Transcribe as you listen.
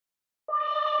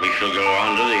We shall go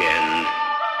on to the end.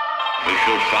 We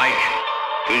shall fight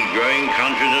with growing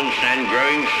confidence and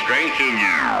growing strength. We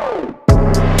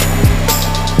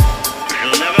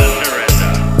shall never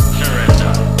surrender.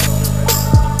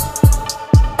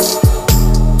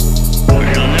 We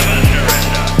shall never surrender.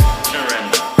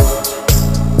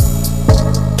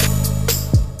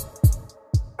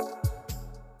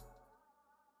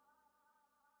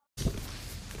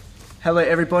 Hello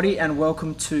everybody and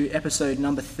welcome to episode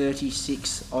number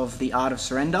 36 of The Art of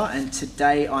Surrender, and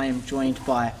today I am joined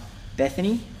by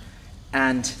Bethany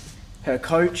and her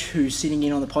coach who's sitting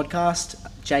in on the podcast,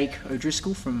 Jake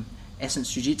O'Driscoll from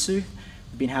Essence Jiu-Jitsu.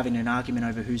 We've been having an argument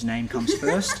over whose name comes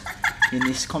first in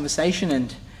this conversation,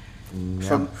 and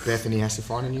Bethany has to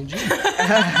find a new gym.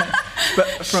 but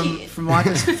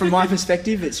from my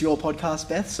perspective, it's your podcast,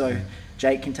 Beth, so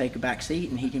Jake can take a back seat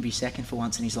and he can be second for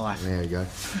once in his life. There we go.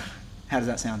 How does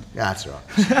that sound? Yeah, that's right.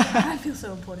 I feel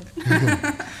so important.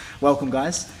 Welcome,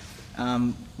 guys.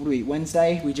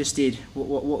 Wednesday, we just did,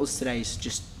 what was today's,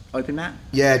 just open mat?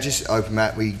 Yeah, just open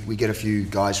mat. We get a few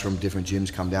guys from different gyms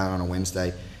come down on a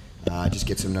Wednesday, just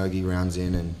get some no-gi rounds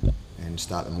in and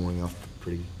start the morning off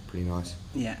pretty nice.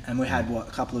 Yeah, and we had, a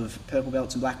couple of purple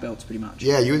belts and black belts pretty much?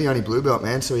 Yeah, you were the only blue belt,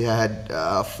 man. So we had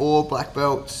 4 black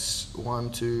belts,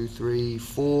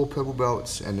 4 purple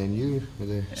belts, and then you were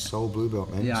the sole blue belt,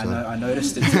 man. Yeah, so. I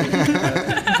noticed it.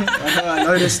 I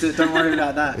noticed it, don't worry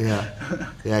about that.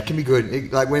 Yeah, it can be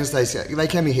good. Like Wednesdays, they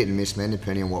can be hit and miss, man,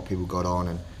 depending on what people got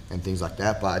on and things like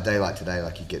that. But a day like today,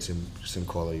 like you get some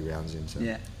quality rounds in. So.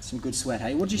 Yeah, some good sweat,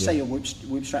 hey? What did you say your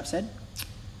whoop strap said?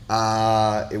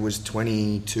 It was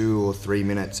 22 or 3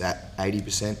 minutes at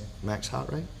 80% max heart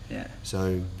rate. Yeah.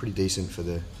 So pretty decent for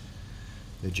the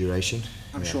duration.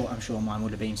 I'm sure mine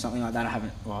would have been something like that. It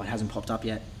hasn't popped up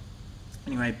yet.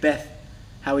 Anyway, Beth,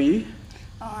 how are you?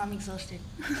 Oh, I'm exhausted.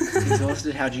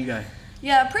 Exhausted? How'd you go?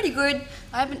 Yeah, pretty good.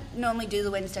 I haven't normally do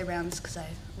the Wednesday rounds because I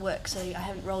work, so I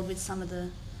haven't rolled with some of the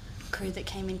crew that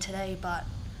came in today, but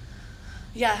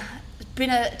yeah, it's been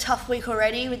a tough week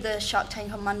already with the Shark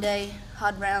Tank on Monday,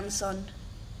 hard rounds on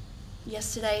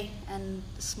yesterday and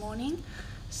this morning,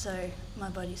 so my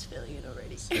body's feeling it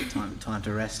already. So time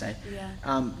to rest, eh? Yeah.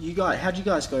 How'd you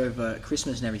guys go over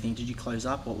Christmas and everything? Did you close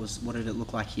up? What did it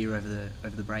look like here over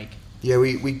the break? Yeah,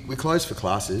 we closed for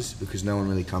classes because no one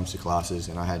really comes to classes,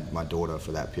 and I had my daughter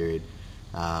for that period,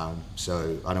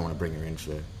 so I don't want to bring her in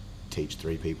for teach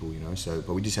 3 people, you know. So,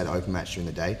 but we just had an open match during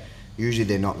the day. Usually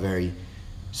they're not very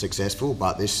successful,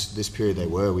 but this period they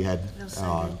were. We had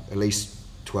at least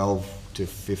 12 to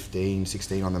 15,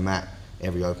 16 on the mat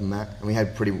every open mat, and we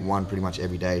had pretty much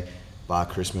every day bar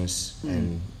Christmas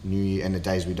and New Year and the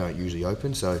days we don't usually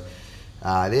open. So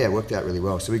it worked out really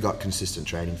well. So we got consistent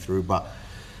training through, but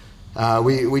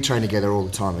we train together all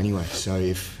the time anyway. So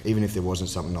even if there wasn't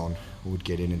something on, we would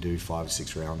get in and do 5 or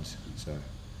 6 rounds. So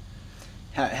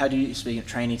how do you, speak of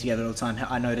training together all the time?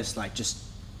 I noticed just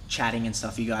chatting and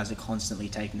stuff, you guys are constantly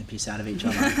taking the piss out of each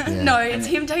other. Yeah. No, it's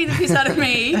him taking the piss out of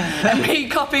me and me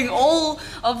copying all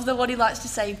of what he likes to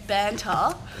say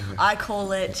banter. I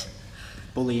call it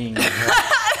bullying. There's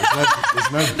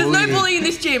no bullying in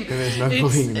this gym. There's no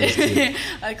bullying in this gym.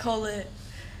 I call it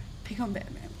pick on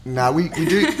Batman. No, we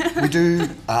do.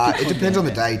 It depends on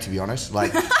the day, to be honest.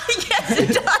 Yes,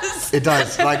 it does. It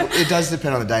does. It does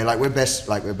depend on the day. We're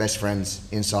best friends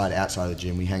inside, outside of the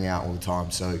gym. We hang out all the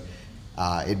time. So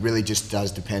it really just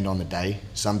does depend on the day.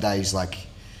 Some days,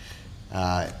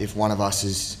 if one of us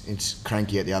is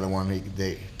cranky at the other one,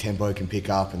 the tempo can pick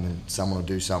up, and then someone will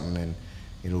do something, and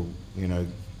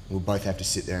we'll both have to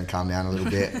sit there and calm down a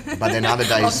little bit. But then other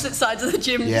days, opposite sides of the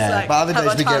gym. Yeah, but other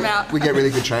days we get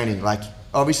really good training.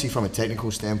 Obviously, from a technical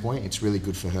standpoint, it's really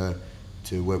good for her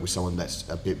to work with someone that's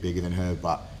a bit bigger than her,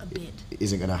 but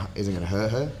isn't gonna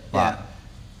hurt her. But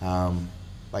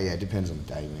yeah, it depends on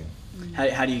the day, man.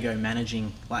 How do you go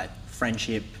managing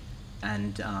friendship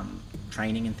and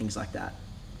training and things like that?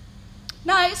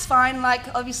 No, it's fine.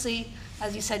 Obviously,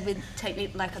 as you said, with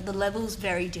technique, the level's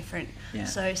very different. Yeah.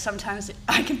 So sometimes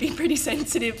I can be pretty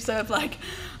sensitive. So if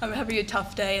I'm having a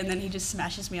tough day and then he just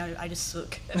smashes me, I just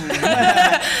sook.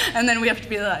 And then we have to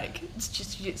be it's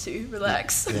just jiu-jitsu,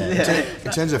 relax. Yeah.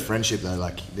 In terms of friendship though,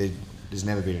 there's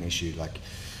never been an issue.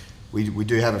 We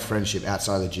do have a friendship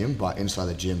outside the gym, but inside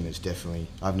the gym,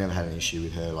 I've never had an issue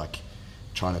with her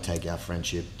trying to take our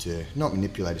friendship to not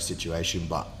manipulate a situation,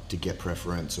 but to get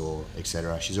preference or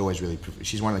etc. She's always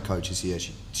she's one of the coaches here.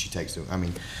 She takes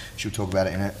she'll talk about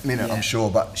it in a minute, I'm sure,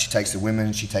 but she takes the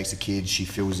women, she takes the kids, she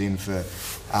fills in for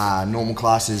normal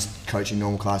classes, coaching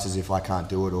normal classes if I can't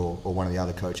do it or one of the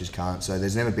other coaches can't. So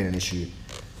there's never been an issue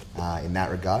in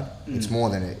that regard. It's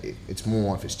more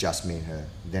if it's just me and her,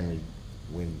 then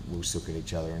we'll look at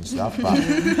each other and stuff.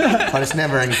 But it's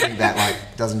never anything that like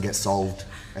doesn't get solved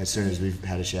as soon as we've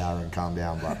had a shower and calmed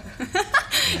down. But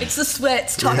It's the sweat,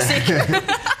 it's toxic.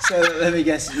 So let me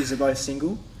guess, you're both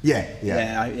single? yeah.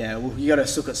 Yeah. Well, you got to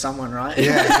suck at someone, right?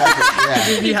 Yeah, exactly.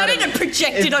 Yeah. If you You had didn't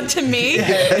project it onto me.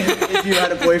 if you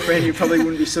had a boyfriend, you probably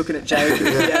wouldn't be sucking at Jay. If you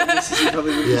had a missus, you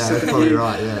probably wouldn't be Yeah, sucking that's at probably you.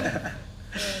 right. Yeah.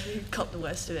 You caught the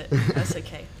worst of it. That's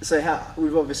okay. So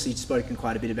we've obviously spoken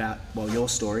quite a bit about your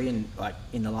story and like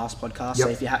in the last podcast. So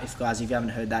Yep. if you haven't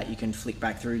heard that, you can flick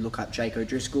back through, look up Jake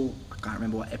O'Driscoll. I can't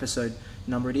remember what episode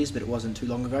number it is, but it wasn't too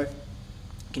long ago.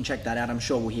 You can check that out. I'm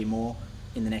sure we'll hear more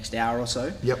in the next hour or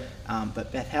so. Yep.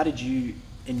 But Beth, how did you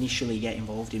initially get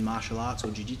involved in martial arts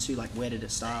or jiu-jitsu? Like, where did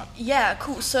it start? Yeah,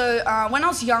 cool. So when I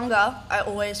was younger, I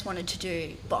always wanted to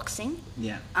do boxing.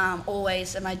 Yeah.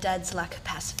 Always, and my dad's like a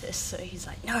pacifist, so he's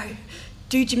like, no,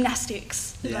 do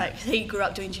gymnastics. Yeah. Like, he grew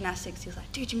up doing gymnastics. He was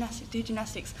like, do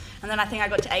gymnastics. And then I think I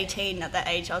got to 18. At that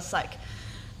age, I was like,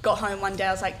 got home one day,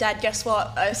 I was like, Dad, guess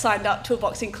what? I signed up to a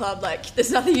boxing club. Like,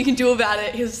 there's nothing you can do about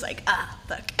it. He was like,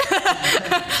 fuck.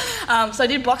 So I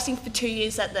did boxing for 2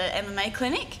 years at the MMA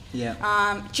clinic.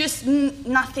 Yeah. Just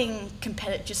nothing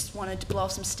competitive. Just wanted to blow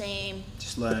off some steam.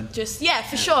 Just learn. Yeah,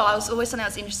 for sure. I was always something I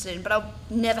was interested in, but I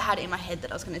never had it in my head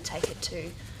that I was going to take it to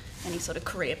any sort of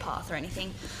career path or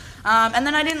anything. And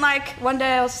then I didn't one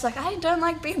day I was just like, I don't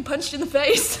like being punched in the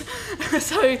face.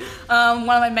 So one of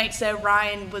my mates there,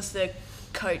 Ryan, was the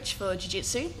coach for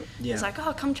jiu-jitsu. Yeah. He was like,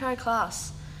 oh, come try a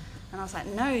class. And I was like,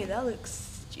 no, that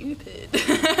looks stupid.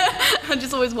 I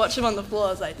just always watch him on the floor. I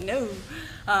was like, no.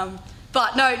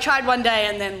 But no, tried one day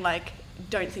and then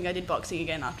don't think I did boxing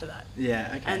again after that.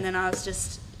 Yeah, okay. And then I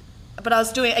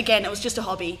was doing, again, it was just a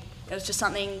hobby. It was just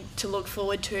something to look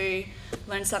forward to,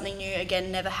 learn something new. Again,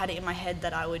 never had it in my head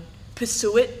that I would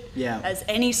pursue it as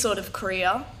any sort of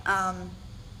career. And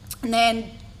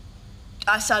then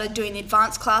I started doing the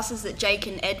advanced classes that Jake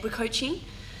and Ed were coaching.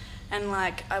 And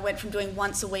I went from doing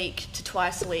once a week to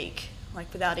twice a week,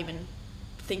 without even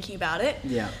thinking about it.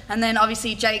 Yeah. And then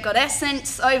obviously Jake got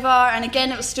Essence over, and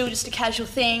again, it was still just a casual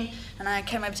thing. And I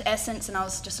came over to Essence and I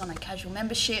was just on a casual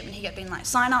membership, and he kept being like,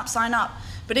 sign up.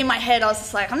 But in my head, I was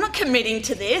just like, I'm not committing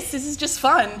to this. This is just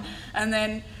fun. And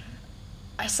then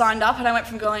I signed up and I went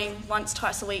from going once,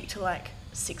 twice a week to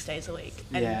 6 days a week,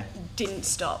 and didn't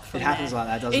stop from It happens there. like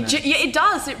that, doesn't it? Yeah, it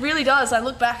does. It really does. I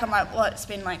look back, I'm like, what? It's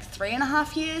been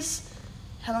 3.5 years.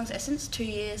 How long's Essence? 2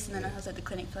 years, and then I was at the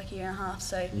clinic for a year and a half.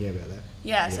 So Yeah, about that.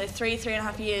 yeah, so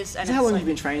 3.5 years. And Is that how long you've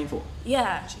been training for?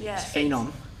 Yeah.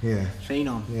 Phenom. Yeah.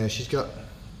 Phenom. Yeah, she's got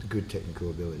good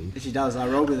technical ability. She does. I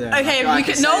rolled with her. Okay,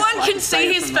 no one can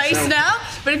see his face now,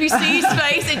 but if you see his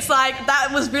face, it's that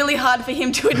was really hard for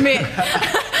him to admit.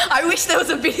 I wish there was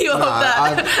a video of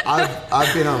that.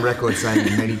 I've been on record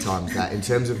saying many times that in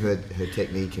terms of her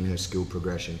technique and her skill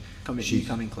progression, You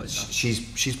come in closer.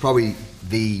 she's probably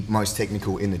the most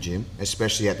technical in the gym,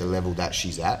 especially at the level that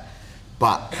she's at.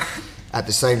 But at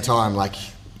the same time,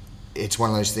 it's one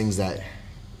of those things that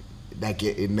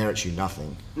it merits you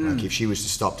nothing. If she was to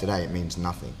stop today, it means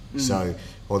nothing. So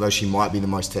although she might be the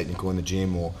most technical in the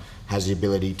gym or has the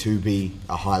ability to be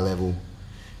a high level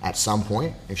at some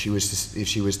point, if she was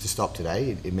to stop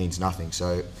today, it means nothing.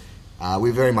 So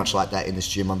we're very much like that in this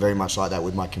gym. I'm very much like that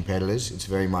with my competitors. It's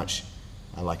very much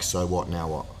so what, now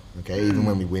what? Okay, even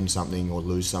when we win something or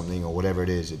lose something or whatever it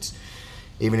is, it's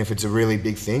even if it's a really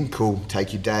big thing, cool,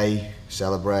 take your day,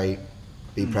 celebrate,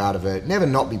 be proud of it. Never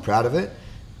not be proud of it.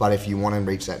 But if you want to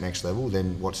reach that next level,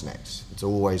 then what's next? It's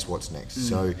always what's next.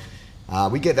 So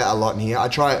we get that a lot in here.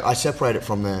 I separate it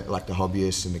from the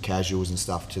hobbyists and the casuals and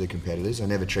stuff to the competitors. I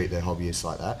never treat the hobbyists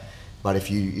like that. But if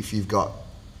you've got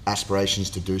aspirations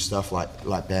to do stuff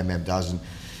like Bam Bam does and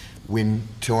win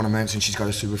tournaments, and she's got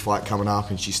a super fight coming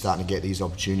up and she's starting to get these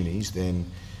opportunities, then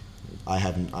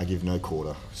I give no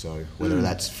quarter. So whether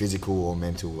that's physical or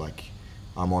mental,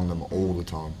 I'm on them all the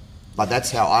time. But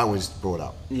that's how I was brought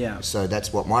up. Yeah. So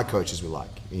that's what my coaches were like.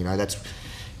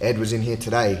 Ed was in here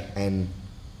today, and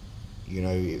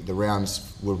the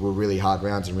rounds were really hard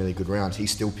rounds and really good rounds. He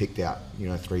still picked out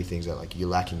 3 things that you're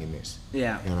lacking in this.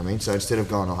 Yeah. You know what I mean? So instead of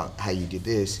going, oh, hey, you did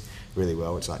this really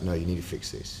well, it's no, you need to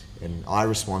fix this. And I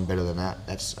respond better than that.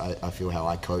 I feel how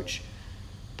I coach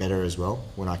better as well.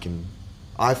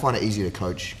 I find it easier to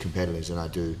coach competitors than I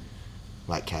do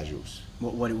casuals.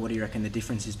 What do you reckon the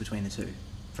difference is between the two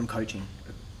from coaching?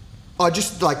 I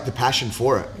just the passion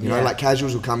for it. You know,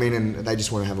 casuals will come in and they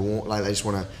just want to have a walk. They just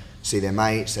want to see their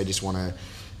mates. They just want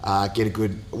to get a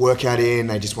good workout in.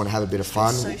 They just want to have a bit of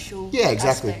fun. Social Yeah,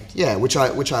 exactly. aspect. Yeah, which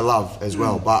I love as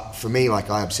well. But for me,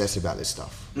 I obsess about this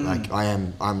stuff.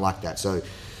 I'm like that. So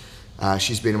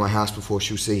She's been in my house before.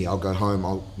 She'll see. I'll go home.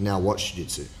 I'll now watch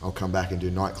jiu-jitsu. I'll come back and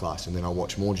do night class, and then I'll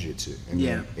watch more jiu-jitsu. And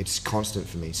then it's constant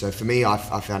for me. So for me, I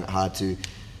found it hard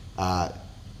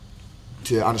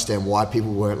to understand why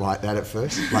people weren't like that at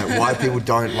first. Like why people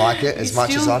don't like it as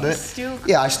much as I do.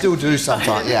 Yeah, I still do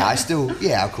sometimes.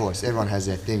 Yeah, of course. Everyone has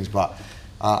their things, but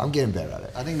I'm getting better at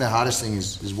it. I think the hardest thing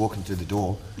is walking through the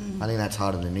door. I think that's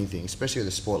harder than anything, especially with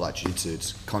a sport like jiu-jitsu.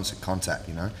 It's constant contact,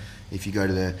 you know. If you go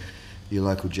to your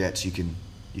local Jets, you can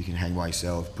hang by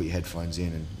yourself, put your headphones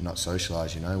in and not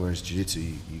socialise, you know, whereas jiu-jitsu,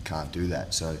 you can't do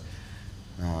that. So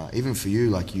even for you,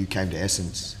 like you came to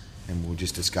Essence, and we were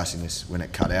just discussing this when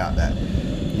it cut out, that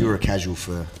you were a casual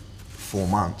for 4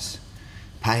 months,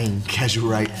 paying casual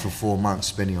rate for 4 months,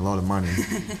 spending a lot of money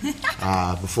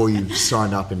before you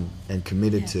signed up and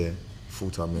committed to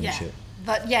full-time membership.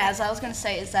 But as I was going to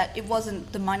say, is that it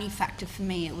wasn't the money factor for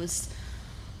me, it was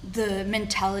the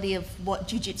mentality of what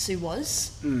jiu-jitsu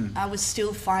was. I was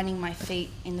still finding my feet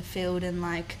in the field, and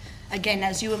like, again,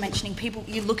 as you were mentioning, people,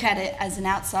 you look at it as an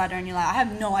outsider and you're like, I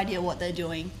have no idea what they're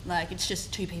doing. Like, it's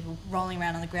just two people rolling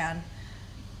around on the ground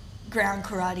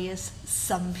karate, as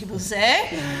some people say.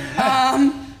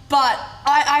 But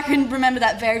I can remember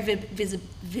that very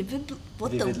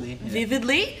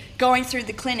vividly, going through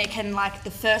the clinic, and like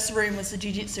the first room was the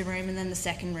jiu-jitsu room, and then the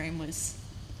second room was,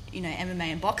 you know,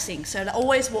 MMA and boxing. So I'd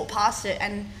always walk past it,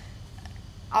 and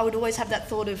I would always have that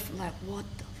thought of like, what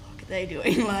the fuck are they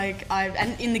doing? Like,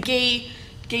 and in the gi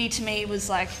to me was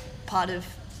like part of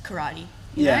karate,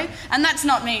 you know? And that's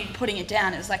not me putting it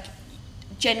down. It was like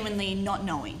genuinely not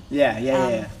knowing.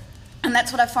 And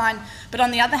that's what I find. But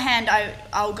on the other hand,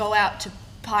 I'll go out to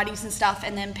parties and stuff,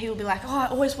 and then people be like, oh, I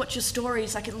always watch your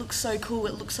stories. Like, it looks so cool.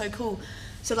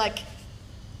 So like,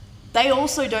 they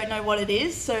also don't know what it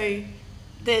is. So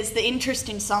there's the interest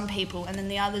in some people, and then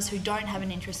the others who don't have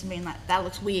an interest in being like, that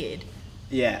looks weird.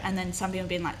 And then some people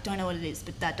being like, don't know what it is,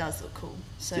 but that does look cool.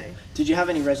 So did you have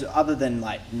any other than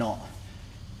like not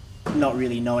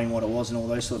really knowing what it was and all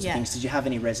those sorts of things, did you have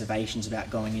any reservations about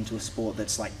going into a sport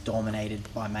that's like dominated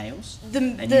by males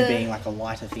and you being like a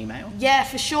lighter female? Yeah,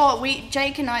 for sure.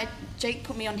 Jake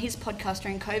put me on his podcast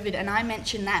during COVID, and I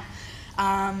mentioned that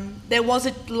there was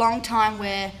a long time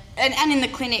where, and in the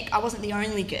clinic, I wasn't the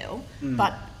only girl,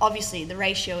 but obviously the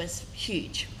ratio is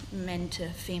huge, men to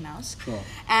females. Sure.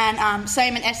 And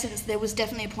same in Essence, there was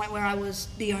definitely a point where I was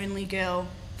the only girl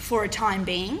for a time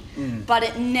being, but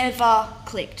it never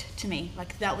clicked to me.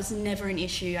 Like, that was never an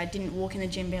issue. I didn't walk in the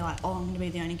gym being like, oh, I'm going to be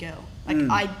the only girl. Like,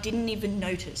 I didn't even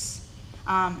notice.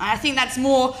 I think that's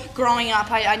more growing up.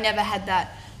 I never had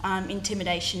that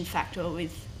intimidation factor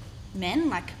with men.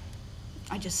 Like,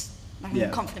 I'm a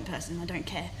confident person. I don't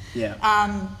care.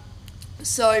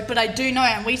 But I do know,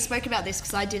 and we spoke about this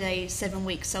because I did a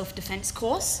 7-week self-defense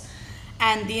course,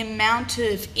 and the amount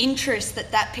of interest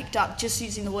that picked up just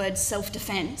using the word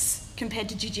self-defense compared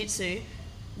to jiu-jitsu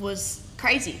was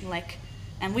crazy. Like,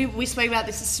 and we spoke about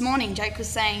this morning. Jake was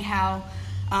saying how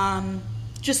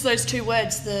just those two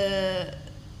words, the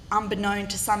unbeknown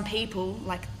to some people,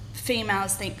 like,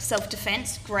 females think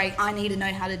self-defense, great, I need to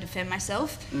know how to defend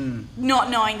myself,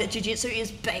 not knowing that jiu-jitsu is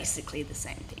basically the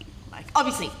same thing. Like,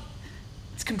 obviously,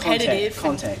 it's competitive.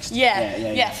 Context.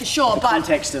 Yeah, for sure. The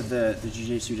context of the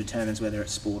jiu-jitsu determines whether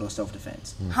it's sport or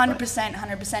self-defense.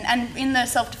 100%. And in the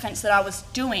self-defense that I was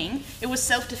doing, it was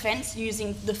self-defense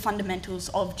using the fundamentals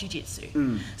of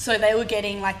jiu-jitsu. So they were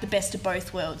getting like the best of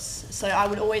both worlds. So I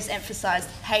would always emphasize,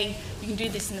 hey, you can do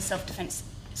this in the self-defense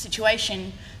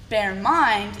situation. Bear in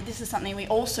mind, this is something we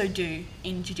also do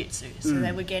in jiu-jitsu. So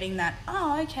they were getting that,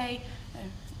 oh, okay,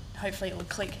 and hopefully it would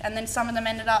click. And then some of them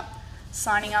ended up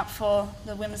signing up for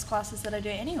the women's classes that I do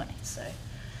anyway. So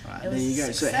there you go.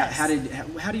 Success. So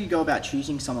how do you go about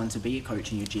choosing someone to be a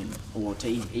coach in your gym, or to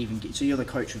even get? So you're the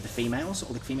coach of the females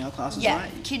or the female classes,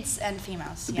 right? Yeah, kids and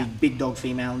females. The big dog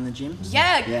female in the gym.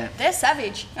 Yeah, they're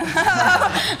savage.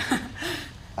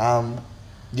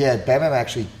 BAMM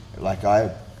actually, like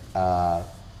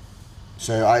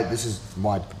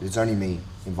it's only me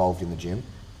involved in the gym,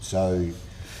 so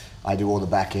I do all the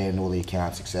back end, all the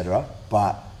accounts, etc.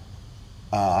 But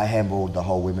I handballed the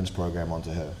whole women's program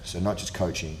onto her. So not just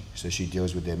coaching. So she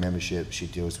deals with their membership. She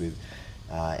deals with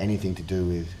anything to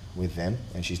do with them.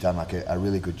 And she's done like a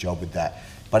really good job with that.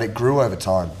 But it grew over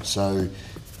time. So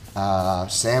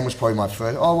Sam was probably my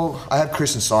first. I have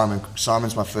Chris and Simon.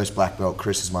 Simon's my first black belt.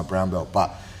 Chris is my brown belt.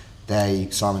 But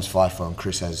Simon's FIFO and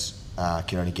Chris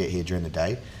can only get here during the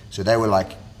day. So they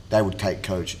would take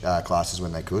coach classes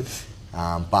when they could.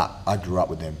 But I grew up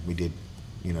with them. We did,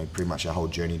 pretty much our whole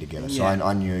journey together. So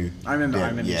I knew. I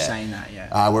remember you saying that.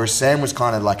 Whereas Sam was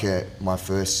kind of like my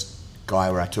first guy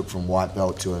where I took from white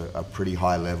belt to a pretty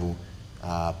high level,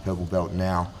 purple belt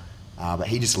now, but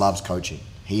he just loves coaching.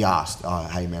 He asked, oh,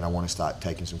 hey man, I want to start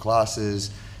taking some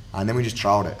classes. And then we just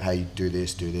trialed it. Hey, do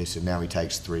this, and now he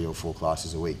takes 3 or 4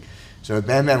 classes a week. So at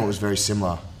Bam Bam, it was very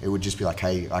similar. It would just be like,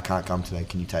 hey, I can't come today,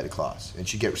 can you take the class? And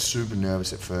she'd get super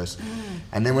nervous at first.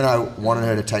 And then when I wanted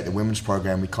her to take the women's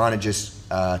program, we kind of just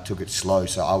took it slow.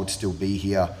 So I would still be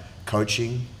here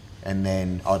coaching, and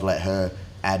then I'd let her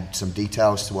add some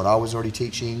details to what I was already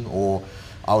teaching, or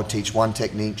I would teach one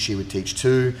technique, she would teach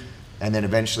 2, and then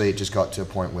eventually it just got to a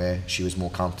point where she was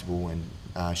more comfortable and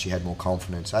she had more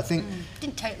confidence. I think...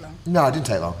 Didn't take long. No, it didn't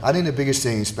take long. I think the biggest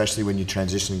thing, especially when you're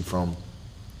transitioning from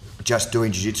just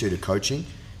doing jiu-jitsu to coaching,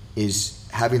 is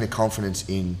having the confidence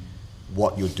in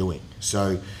what you're doing.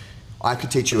 So I could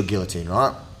teach you a guillotine,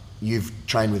 right? You've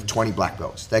trained with 20 black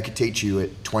belts. They could teach you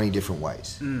it 20 different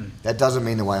ways. That doesn't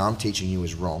mean the way I'm teaching you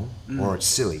is wrong or it's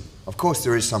silly. Of course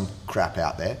there is some crap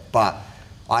out there, but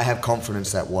I have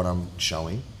confidence that what I'm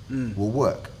showing will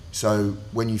work. So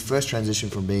when you first transition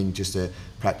from being just a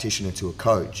practitioner to a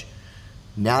coach,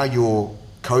 now you're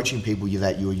coaching people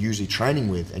that you're usually training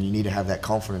with, and you need to have that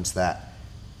confidence that,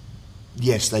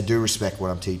 yes, they do respect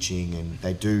what I'm teaching and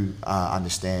they do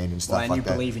understand and stuff like that. And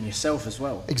you believe in yourself as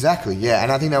well. Exactly, yeah.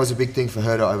 And I think that was a big thing for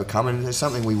her to overcome, and it's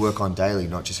something we work on daily,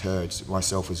 not just her, it's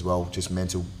myself as well, just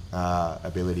mental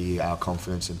ability, our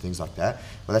confidence and things like that.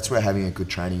 But that's where having a good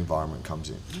training environment comes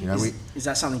in. You know, is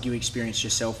that something you experienced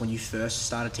yourself when you first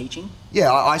started teaching?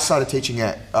 Yeah, I started teaching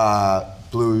at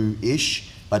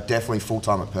blue-ish, but definitely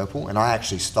full-time at purple, and I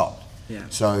actually stopped. Yeah.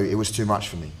 So it was too much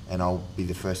for me, and I'll be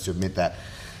the first to admit that.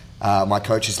 My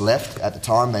coaches left at the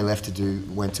time. They went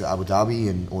to Abu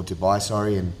Dhabi or Dubai,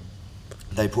 sorry, and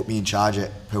they put me in charge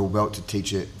at purple belt to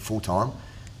teach it full-time.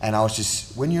 And I was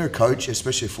just, when you're a coach,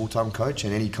 especially a full-time coach,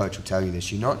 and any coach will tell you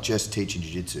this, you're not just teaching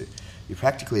jiu-jitsu. You're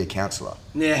practically a counsellor.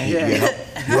 Yeah.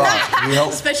 You are. You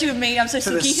help. Especially with me, I'm so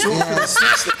sticky.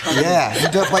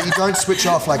 But you don't switch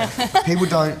off. Like, people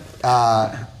don't,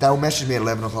 they'll message me at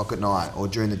 11 o'clock at night or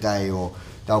during the day, or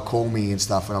they'll call me and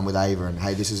stuff when I'm with Ava and,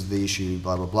 hey, this is the issue,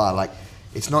 blah, blah, blah. Like,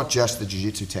 it's not just the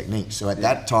jiu-jitsu technique. So at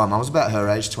that time, I was about her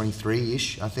age,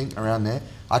 23-ish, I think, around there.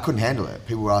 I couldn't handle it.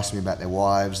 People were asking me about their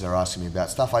wives, they were asking me about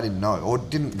stuff I didn't know or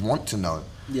didn't want to know.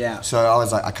 Yeah. So I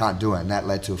was like, I can't do it. And that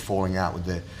led to a falling out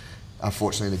with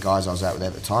unfortunately, the guys I was out with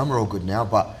at the time are all good now,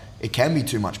 but it can be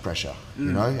too much pressure,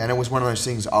 you know? And it was one of those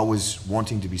things, I was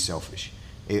wanting to be selfish.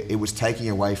 It was taking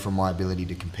away from my ability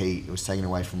to compete. It was taking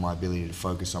away from my ability to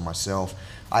focus on myself.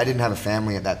 I didn't have a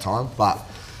family at that time, but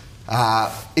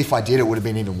if I did, it would have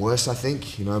been even worse, I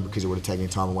think, you know, because it would have taken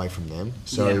time away from them.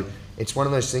 So it's one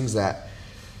of those things that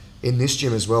in this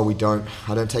gym as well,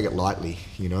 I don't take it lightly,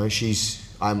 you know?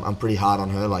 I'm pretty hard on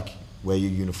her, like, wear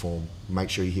your uniform, make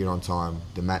sure you're here on time,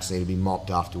 the mats need to be mopped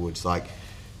afterwards. Like,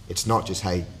 it's not just,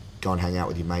 hey, go and hang out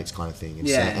with your mates kind of thing.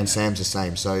 And Sam's the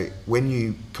same. So when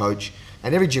you coach,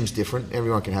 and every gym's different,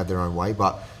 everyone can have their own way,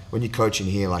 but when you coach in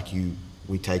here, like,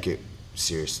 we take it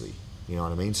seriously, you know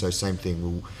what I mean? So same thing,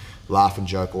 we'll laugh and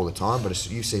joke all the time, but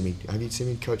have you seen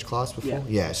me coach class before?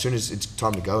 Yeah, as soon as it's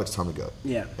time to go, it's time to go.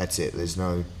 Yeah. That's it, there's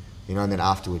no, you know, and then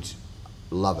afterwards,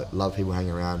 love it. Love people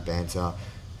hanging around, banter,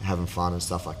 having fun and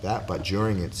stuff like that, but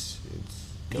during it's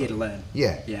here to learn.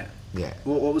 Yeah.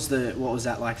 What was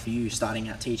that like for you starting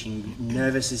out teaching?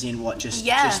 Nervous as in what? Just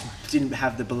didn't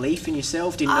have the belief in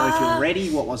yourself. Didn't know if you were ready.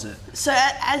 What was it? So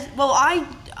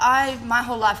I my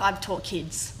whole life I've taught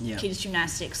kids, kids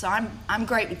gymnastics. So I'm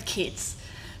great with kids.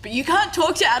 But you can't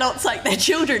talk to adults like they're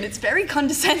children. It's very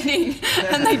condescending,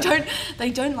 and they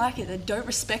don't like it. They don't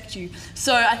respect you.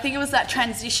 So I think it was that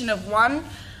transition of one.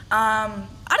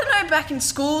 I don't know, back in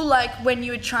school, like when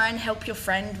you would try and help your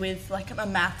friend with like a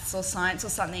maths or science or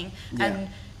something, and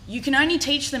you can only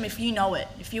teach them if you know it,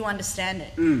 if you understand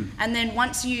it. And then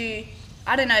once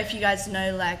I don't know if you guys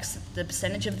know like the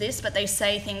percentage of this, but they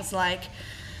say things like,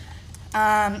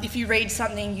 if you read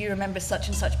something, you remember such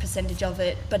and such percentage of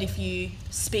it, but if you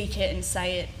speak it and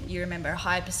say it, you remember a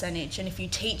higher percentage, and if you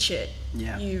teach it,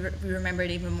 you remember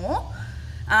it even more.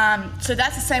 So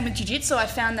that's the same with jiu-jitsu. I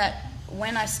found that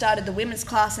when I started the women's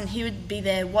class and he would be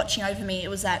there watching over me, it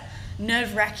was that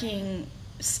nerve-wracking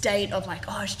state of like,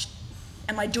 oh,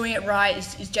 am I doing it right?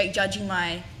 Is Jake judging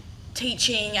my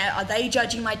teaching? Are they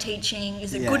judging my teaching?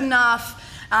 Is it good enough?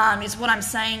 Is what I'm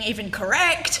saying even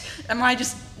correct? Am I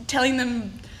just telling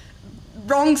them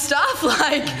wrong stuff?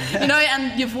 Like, you know,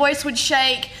 and your voice would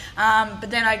shake. But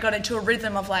then I got into a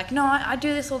rhythm of like, no, I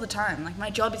do this all the time. Like, my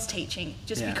job is teaching.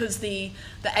 Just because the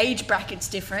age bracket's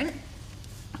different,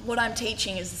 what I'm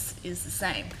teaching is the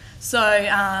same. So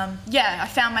I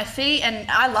found my feet and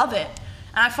I love it.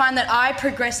 And I find that I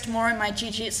progressed more in my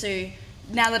jiu-jitsu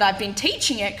now that I've been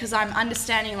teaching it, because I'm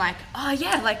understanding like, oh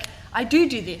yeah, like I do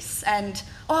this, and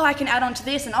oh, I can add on to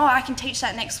this, and oh, I can teach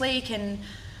that next week, and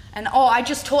oh, I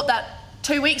just taught that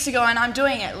 2 weeks ago and I'm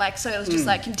doing it. Like, so it was just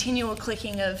like continual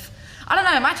clicking of, I don't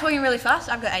know, am I talking really fast?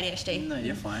 I've got ADHD. No,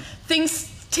 you're fine. Things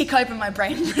tick open my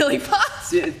brain really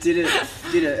fast.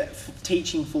 Did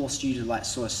teaching force you to like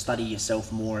sort of study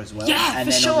yourself more as well? Yeah, and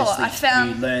for then sure. Obviously I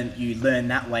found you learn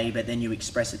that way, but then you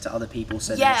express it to other people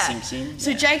so that it sinks in.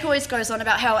 So Jake always goes on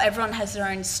about how everyone has their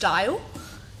own style,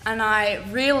 and I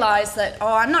realised that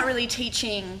I'm not really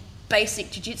teaching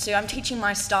basic jiu-jitsu, I'm teaching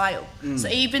my style. So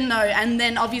even though, and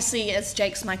then obviously as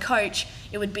Jake's my coach,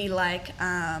 it would be like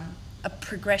a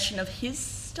progression of his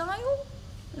style.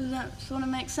 Does that sort of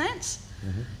make sense?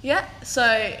 Yeah, so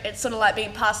it's sort of like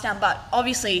being passed down, but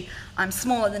obviously I'm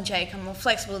smaller than Jake, I'm more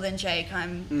flexible than Jake,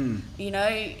 I'm, you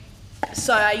know,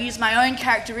 so I use my own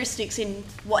characteristics in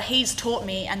what he's taught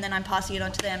me, and then I'm passing it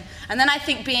on to them. And then I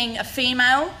think being a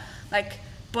female, like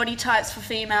body types for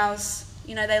females,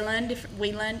 you know,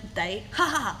 we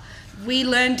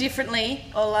learn differently,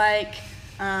 or like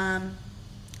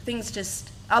things just,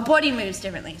 our body moves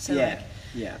differently. So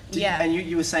And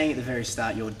you were saying at the very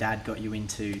start your dad got you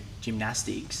into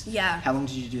gymnastics. Yeah. How long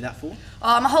did you do that for?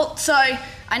 So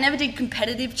I never did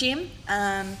competitive gym.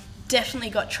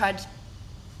 Definitely tried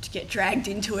to get dragged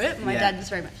into it. My dad was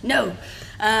very much no.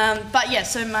 But yeah,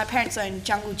 so my parents own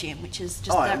Jungle Gym, which is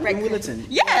just that in Willerton.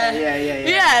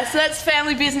 Yeah, so that's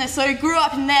family business. So I grew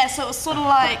up in there, so it was sort of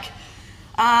like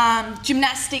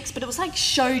gymnastics, but it was like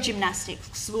show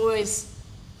gymnastics. We were always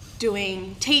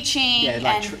doing teaching. Yeah,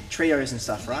 like trios and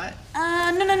stuff, right?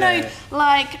 No.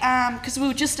 Like, because we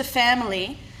were just a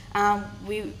family,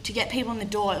 to get people in the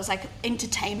door, it was like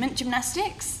entertainment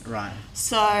gymnastics. Right.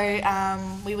 So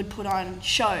we would put on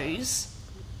shows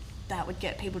that would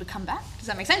get people to come back. Does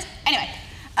that make sense? Anyway,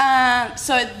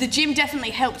 so the gym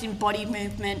definitely helped in body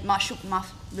movement, muscle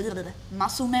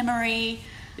memory.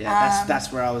 Yeah,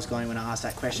 that's where I was going when I asked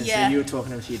that question. Yeah. So you were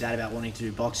talking to your dad about wanting to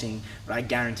do boxing, but I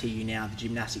guarantee you now the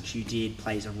gymnastics you did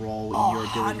plays a role in your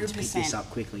ability to pick 100%. this up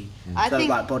quickly. I think,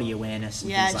 like body awareness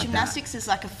and things like gymnastics is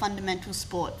like a fundamental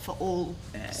sport for all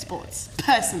sports,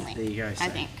 personally. There you go. So I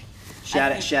think.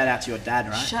 Shout out to your dad,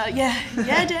 right?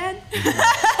 Yeah, Dad.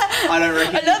 I don't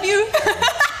reckon. I love you.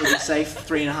 Would you say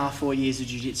 3.5, 4 years of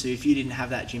jiu-jitsu, if you didn't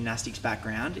have that gymnastics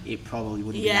background, it probably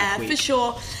wouldn't be that quick. Yeah, for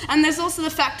sure. And there's also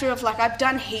the factor of like, I've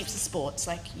done heaps of sports.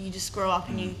 Like you just grow up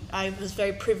and I was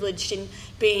very privileged in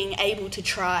being able to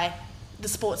try the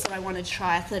sports that I wanted to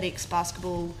try, athletics,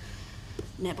 basketball,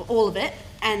 netball, all of it.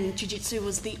 And jiu-jitsu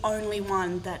was the only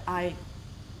one that I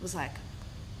was like,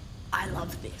 I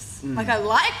love this. Like I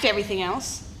liked everything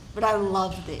else, but I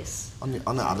loved this. On the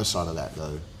other side of that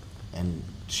though, and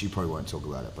she probably won't talk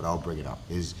about it, but I'll bring it up,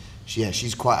 is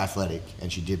she's quite athletic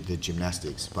and she did the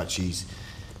gymnastics, but she's,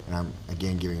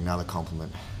 again giving another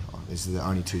compliment, this is the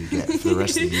only two you get for the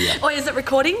rest of the year. Oh, is it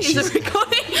recording? Very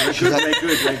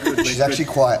good. She's actually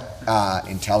quite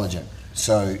intelligent,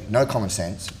 so no common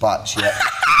sense, but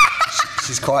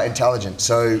she's quite intelligent.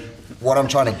 So what I'm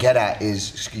trying to get at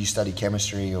is, you study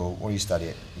chemistry, or what do you study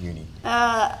at uni?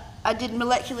 I did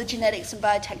molecular genetics and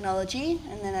biotechnology,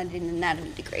 and then I did an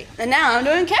anatomy degree. And now I'm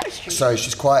doing chemistry. So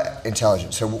she's quite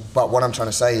intelligent. But what I'm trying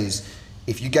to say is,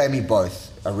 if you gave me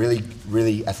both a really,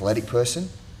 really athletic person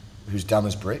who's dumb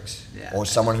as bricks, or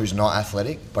someone who's not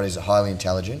athletic but is highly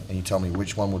intelligent, and you tell me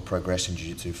which one would progress in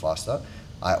jiu-jitsu faster,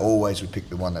 I always would pick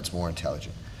the one that's more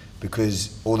intelligent.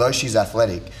 Because although she's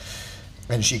athletic,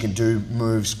 and she can do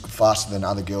moves faster than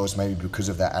other girls, maybe because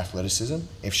of that athleticism,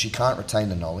 if she can't retain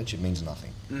the knowledge, it means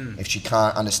nothing. If she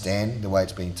can't understand the way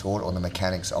it's being taught or the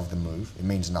mechanics of the move, it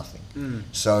means nothing.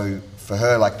 So for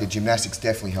her, like, the gymnastics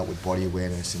definitely help with body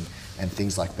awareness and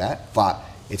things like that, but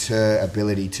it's her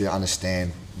ability to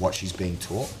understand what she's being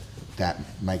taught that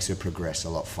makes her progress a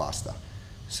lot faster.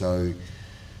 So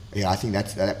yeah, I think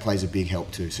that plays a big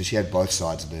help too. So she had both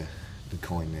sides of the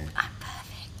coin there. I'm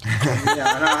perfect. Yeah,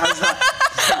 I know. I was like,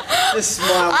 the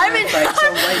smile on her face.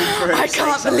 I'm waiting for her I to say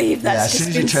can't something. believe that's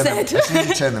just been said. As soon as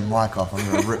you turn the mic off, I'm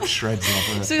going to rip shreds off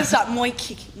her. So it's start Muay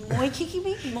Thai kicking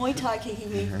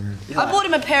me. I bought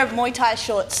him a pair of Muay Thai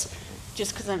shorts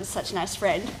just because I'm such a nice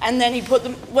friend. And then he put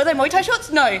them, were they Muay Thai shorts?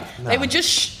 No. They were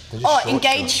just, short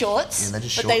engaged shorts. shorts. Yeah, they're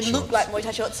just but they short looked like Muay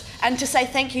Thai shorts. And to say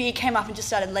thank you, he came up and just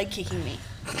started leg kicking me.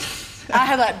 I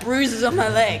had like bruises on my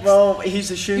legs. Well,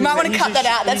 he's assuming. You might want to cut that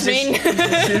out. That's mean. He's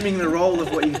assuming the role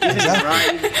of what you've given him,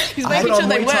 right? He's making sure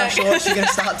they work. Shorts, you're going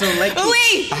to start doing leg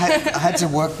kicks. I had to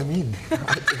work them in.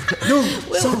 No,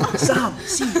 some,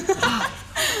 see,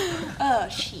 Oh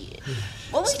shit!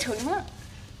 What were we talking about?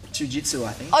 Jiu-jitsu,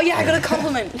 I think. Oh yeah, I got a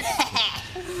compliment.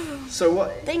 So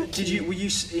what Thank you. were you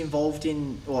involved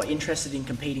in or interested in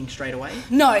competing straight away?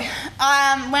 No. When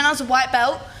I was a white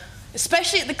belt,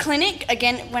 especially at the clinic,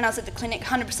 again, when I was at the clinic,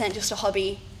 100% just a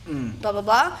hobby, blah, blah,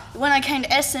 blah. When I came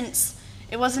to Essence,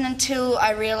 it wasn't until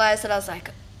I realised that I was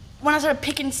like, when I started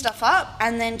picking stuff up,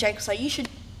 and then Jake was like, you should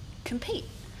compete.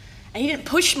 And he didn't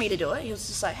push me to do it. He was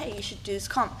just like, hey, you should do this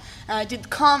comp. And I did the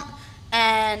comp,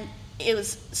 and it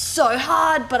was so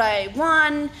hard, but I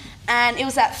won. And it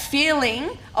was that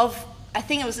feeling of, I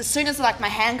think it was as soon as like my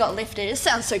hand got lifted, it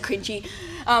sounds so cringy,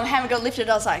 hand got lifted,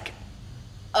 I was like,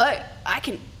 oh, I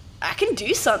can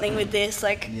do something with this.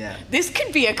 Like, this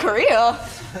could be a career.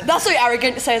 That's so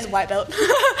arrogant to say as a white belt.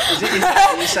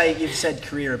 You've said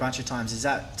career a bunch of times. Is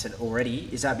that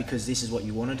is that because this is what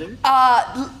you want to do?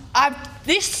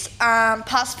 This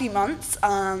past few months,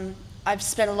 I've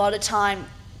spent a lot of time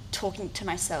talking to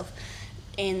myself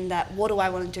in that, what do I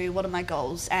want to do? What are my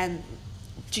goals? And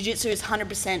Jiu-Jitsu is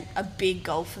 100% a big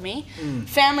goal for me.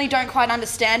 Family don't quite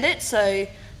understand it, so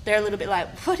they're a little bit like,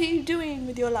 what are you doing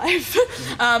with your life?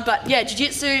 But yeah,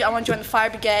 Jiu-Jitsu, I want to join the fire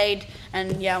brigade,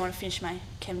 and yeah, I want to finish my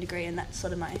chem degree, and that's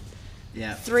sort of my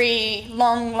 3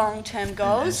 long-term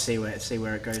goals. And see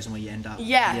where it goes and where you end up.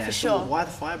 Yeah, for sure. So why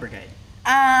the fire brigade?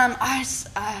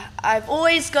 I've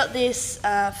always got this,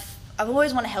 I've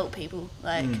always want to help people,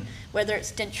 like whether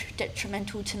it's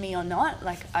detrimental to me or not,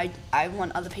 like I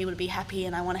want other people to be happy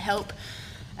and I want to help.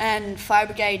 And fire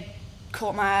brigade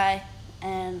caught my eye,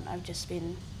 and I've just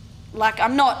been, like,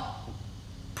 I'm not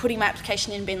putting my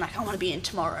application in and being like, I want to be in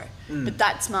tomorrow. But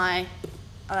that's I'm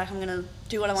going to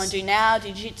do what I want to do now,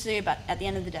 do jiu-jitsu, but at the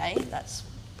end of the day, that's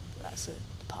the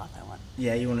path I want.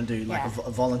 Yeah, you want to do like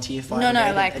a volunteer fire No,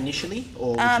 brigade like, initially?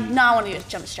 Or no, I want to just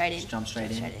jump straight in. Jump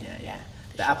straight in? Yeah.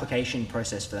 The application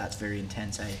process for that's very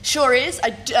intense, eh? Sure is.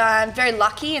 I'm very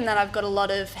lucky in that I've got a lot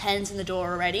of hands in the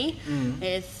door already.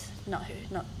 It's not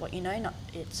what you know,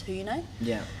 it's who you know.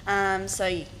 Yeah.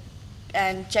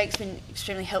 And Jake's been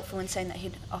extremely helpful in saying that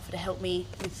he'd offer to help me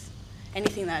with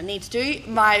anything that I need to do.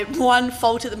 My one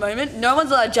fault at the moment, no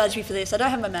one's allowed to judge me for this, I don't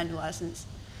have my manual license.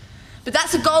 But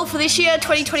that's a goal for this year,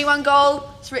 2021 goal.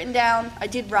 It's written down. I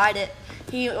did write it.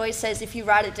 He always says if you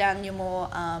write it down, you're more,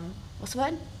 what's the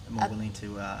word? More willing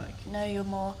to... No, you're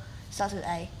more, starts with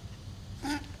A.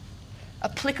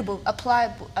 Applicable,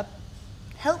 applicable.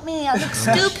 Help me, I look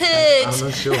stupid. I'm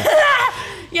not sure.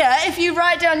 Yeah, if you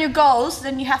write down your goals,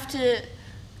 then you have to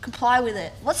comply with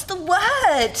it. What's the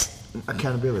word?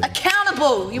 Accountability.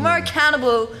 Accountable. You're more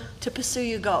accountable to pursue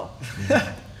your goal.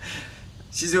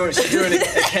 She's doing a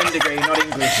chem degree, not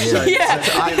English. So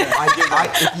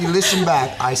If you listen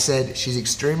back, I said she's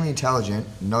extremely intelligent,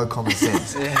 no common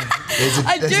sense.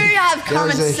 I do have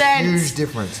common sense. There's a huge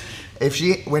difference. If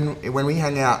when we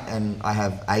hang out and I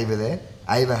have Ava there,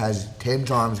 Ava has 10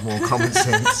 times more common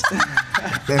sense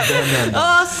than Fernando.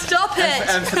 Oh, stop it!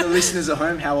 And for the listeners at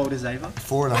home, how old is Ava?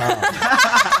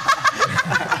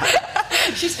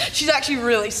 4.5. She's actually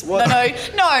really... No,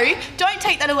 don't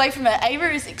take that away from her.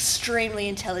 Ava is extremely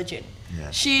intelligent.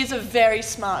 Yeah. She is a very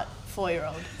smart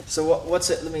 4-year-old. So what's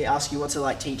it, let me ask you, what's it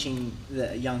like teaching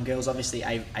the young girls? Obviously,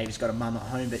 Ava's got a mum at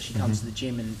home, but she comes to the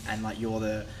gym and like you're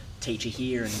the teacher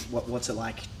here, and what's it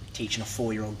like teaching a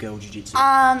 4-year-old girl jiu-jitsu?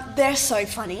 They're so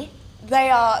funny. They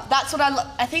are, that's what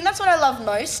I think that's what I love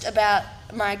most about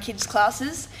my kids'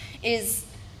 classes is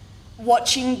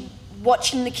watching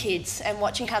the kids and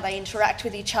watching how they interact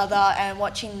with each other and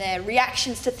watching their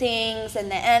reactions to things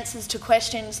and their answers to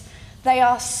questions. They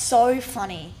are so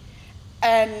funny.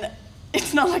 And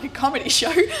it's not like a comedy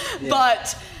show,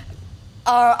 but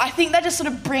I think that just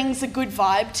sort of brings a good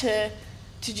vibe to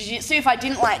jiu-jitsu. If I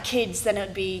didn't like kids, then it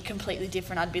would be completely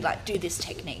different. I'd be like, do this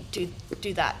technique, do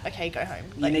that, okay, go home.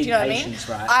 Like, you need do you know patience,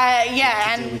 what I mean? Right?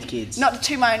 And deal with kids. Not to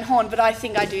toot my own horn, but I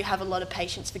think I do have a lot of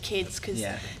patience for kids because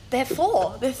they're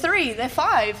 4, they're 3, they're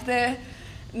 5, they're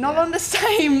not on the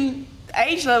same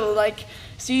age level. Like,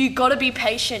 so you got to be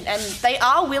patient, and they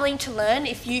are willing to learn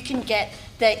if you can get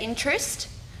their interest.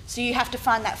 So you have to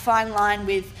find that fine line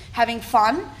with having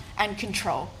fun and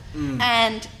control.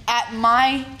 And at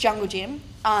my jungle gym,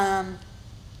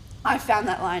 I found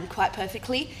that line quite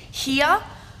perfectly. Here,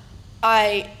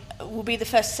 I will be the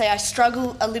first to say I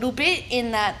struggle a little bit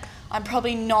in that I'm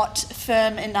probably not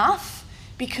firm enough,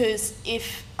 because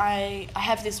if I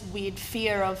have this weird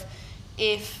fear of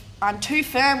if I'm too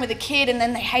firm with a kid and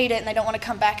then they hate it and they don't want to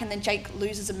come back and then Jake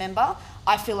loses a member,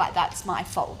 I feel like that's my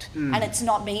fault. And it's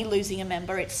not me losing a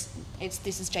member, it's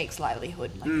this is Jake's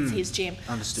livelihood, like it's his gym.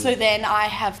 Understood. So then I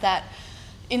have that,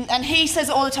 and he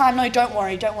says all the time, no, don't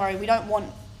worry, we don't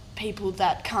want people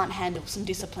that can't handle some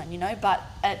discipline, you know, but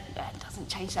it doesn't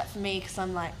change that for me, because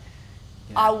I'm like,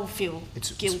 I will feel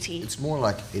It's guilty. It's more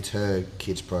like it's her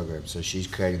kids program, so she's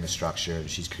creating the structure and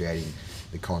she's creating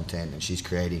the content and she's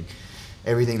creating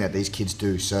everything that these kids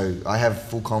do. So I have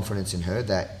full confidence in her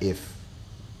that if,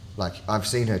 like, I've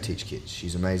seen her teach kids.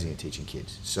 She's amazing at teaching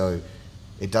kids. So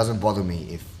it doesn't bother me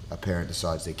if a parent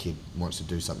decides their kid wants to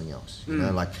do something else. You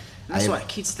know, like That's what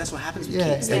kids. That's what happens with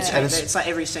Yeah, kids. it's- They- and it's like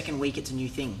every second week it's a new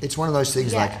thing. it's one of those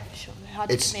things like for sure. Hard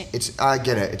to commit. it's I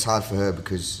get it. It's hard for her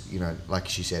because, you know, like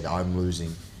she said, I'm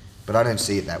losing, but I don't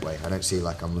see it that way. I don't see it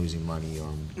like I'm losing money or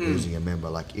I'm losing a member.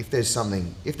 Like if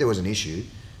there was an issue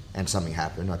and something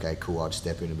happened, okay, cool, I'd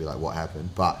step in and be like, what happened?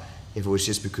 But if it was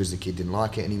just because the kid didn't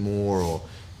like it anymore or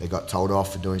they got told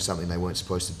off for doing something they weren't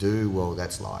supposed to do, well,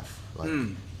 that's life. Like,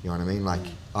 you know what I mean? Like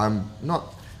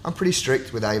I'm pretty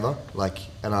strict with Ava, like,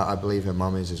 and I believe her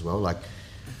mum is as well. Like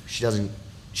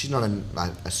she's not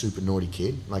a super naughty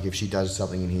kid. Like if she does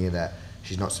something in here that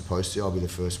she's not supposed to, I'll be the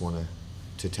first one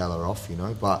to tell her off, you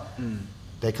know. But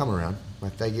they come around.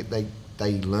 Like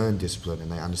they learn discipline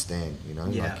and they understand, you know.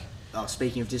 Yeah. Like,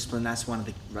 Speaking of discipline, that's one of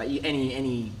the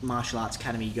any martial arts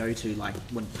academy you go to. Like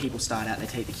when people start out, they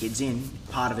take the kids in.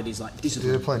 Part of it is like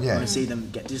discipline. Discipline, yeah. You want to see them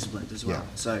get disciplined as well.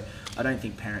 Yeah. So I don't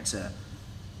think parents are,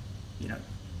 you know,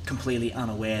 completely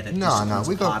unaware that no, discipline's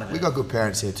we part of it. got good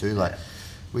parents here too. Like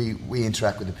we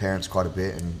interact with the parents quite a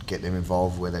bit and get them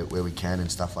involved where we can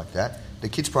and stuff like that. The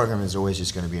kids program is always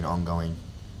just going to be an ongoing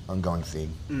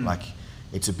thing. Like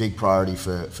it's a big priority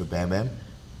for Bam Bam,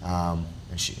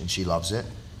 and she loves it.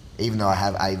 Even though I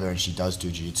have Ava and she does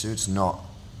do jiu-jitsu, it's not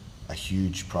a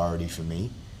huge priority for me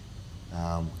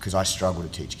because I struggle to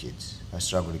teach kids. I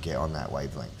struggle to get on that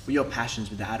wavelength. Well, your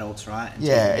passion's with the adults, right? And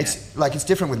Yeah, it's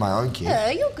different with my own kid Yeah,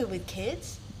 you're good with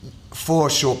kids. for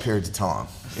short periods of time.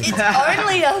 It's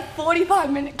only a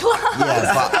 45-minute class.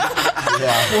 Yeah, but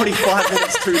yeah. 45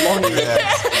 minutes too long.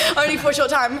 Only for a short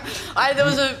time. There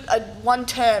was a one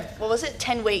term, what was it,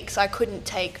 10 weeks, I couldn't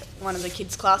take one of the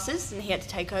kids' classes and he had to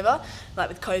take over. Like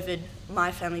with COVID,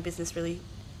 my family business really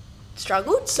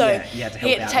struggled, so Yeah, you had to help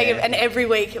he had out to take there. it, and every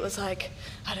week it was like,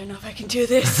 I don't know if I can do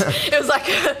this. It was like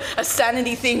a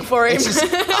sanity thing for him. It's just,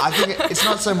 I think it's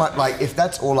not so much like if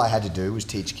that's all I had to do was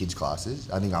teach kids classes,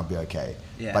 I think I'd be okay.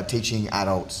 Yeah. But teaching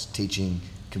adults, teaching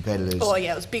competitors, Oh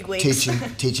yeah, it was big weeks.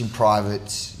 teaching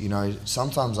privates, you know,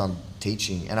 sometimes I'm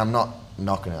teaching, and I'm not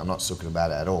knocking it, I'm not sooking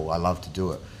about it at all. I love to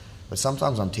do it. But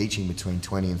sometimes I'm teaching between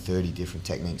 20 and 30 different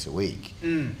techniques a week.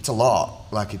 It's a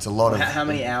lot. Like, it's a lot of... How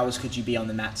many hours could you be on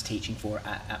the mats teaching for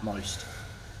at most?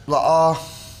 Like,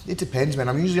 it depends, man.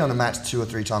 I'm usually on the mats 2 or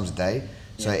 3 times a day.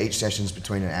 So each session's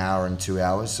between an hour and 2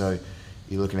 hours. So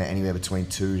you're looking at anywhere between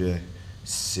 2 to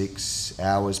 6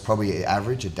 hours, probably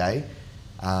average a day.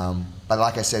 But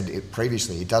like I said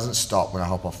previously, it doesn't stop when I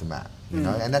hop off the mat, you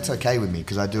know, and that's okay with me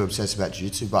because I do obsess about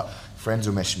jiu-jitsu. But friends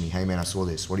will message me, hey man, I saw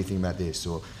this. What do you think about this?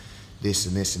 Or this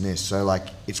and this and this. So like,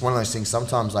 it's one of those things.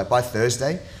 Sometimes, like by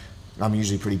Thursday, I'm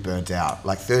usually pretty burnt out.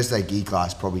 Like Thursday gi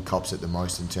class probably cops it the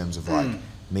most in terms of like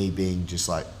me being just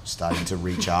like starting to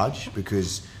recharge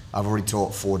because I've already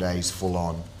taught 4 days full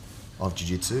on of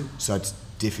jiu-jitsu, so it's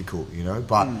difficult, you know.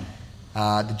 But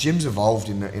the gym's evolved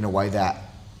in a way that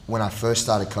when I first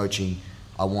started coaching,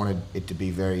 I wanted it to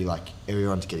be very like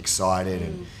everyone to get excited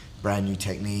and brand new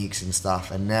techniques and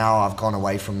stuff. And now I've gone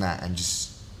away from that and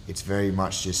just it's very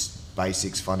much just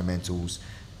basics, fundamentals,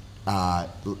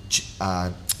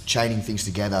 chaining things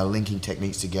together, linking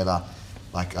techniques together.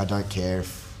 Like I don't care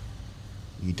if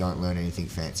you don't learn anything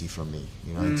fancy from me.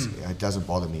 You know, it doesn't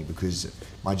bother me because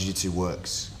my jiu-jitsu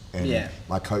works and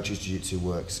my coach's jiu-jitsu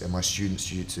works and my students'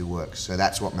 jiu-jitsu works. So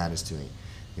that's what matters to me.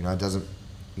 You know, it doesn't.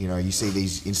 You know, you see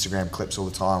these Instagram clips all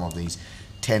the time of these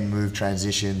 10-move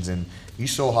transitions, and you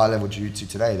saw high-level jiu-jitsu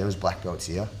today. There was black belts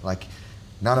here. Like,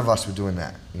 none of us were doing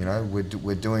that. You know,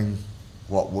 we're doing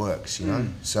what works. You know,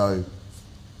 so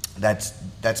that's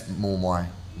more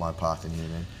my path in here,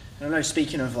 man. I don't know,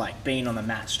 speaking of like being on the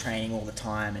mats training all the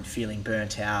time and feeling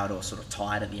burnt out or sort of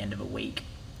tired at the end of a week,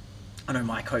 I know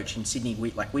my coach in Sydney,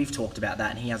 we've talked about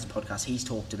that, and he has a podcast. He's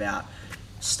talked about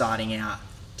starting out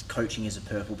coaching as a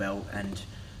purple belt and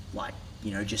like,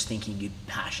 you know, just thinking your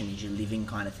passion is your living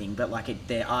kind of thing. But like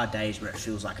there are days where it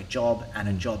feels like a job and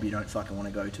a job you don't fucking want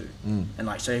to go to. And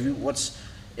like, so what's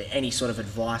any sort of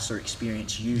advice or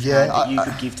experience you've had that you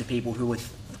could give to people who would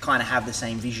kind of have the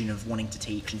same vision of wanting to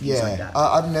teach and things like that?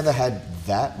 I've never had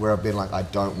that where I've been like, I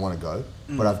don't want to go,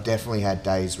 but I've definitely had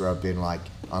days where I've been like,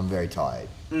 I'm very tired.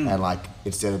 And like,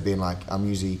 instead of being like, I'm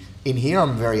usually, in here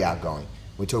I'm very outgoing.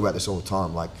 We talk about this all the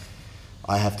time. Like,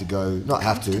 I have to go, not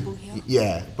have to,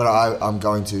 but I'm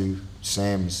going to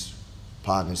Sam's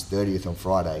partner's 30th on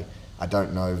Friday. I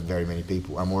don't know very many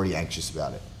people. I'm already anxious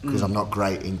about it because I'm not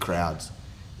great in crowds.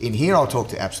 In here, I'll talk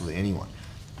to absolutely anyone.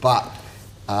 But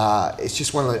it's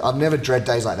just one of the, I've never dread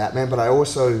days like that, man, but I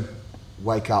also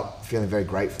wake up feeling very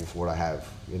grateful for what I have.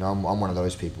 You know, I'm one of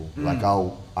those people. Like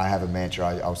I have a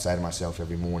mantra I'll say to myself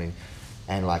every morning,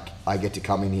 and like I get to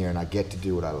come in here and I get to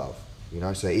do what I love. You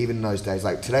know, so even those days,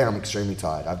 like today I'm extremely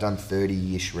tired. I've done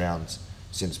 30-ish rounds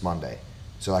since Monday.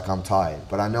 So like I'm tired,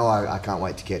 but I know I can't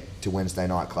wait to get to Wednesday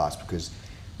night class because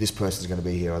this person's going to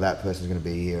be here or that person's going to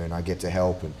be here and I get to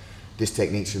help, and this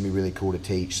technique's going to be really cool to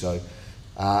teach. So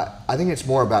I think it's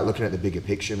more about looking at the bigger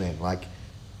picture, man. Like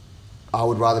I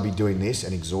would rather be doing this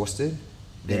and exhausted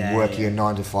than working a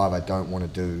 9 to 5 I don't want to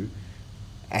do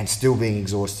and still being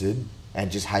exhausted and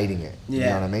just hating it. You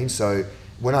know what I mean? So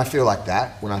when I feel like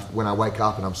that, when I wake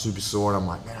up and I'm super sore and I'm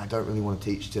like, man, I don't really want to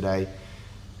teach today,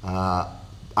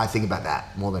 I think about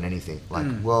that more than anything. Like,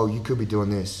 well, you could be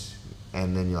doing this,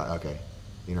 and then you're like, okay,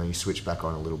 you know, you switch back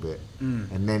on a little bit,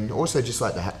 and then also just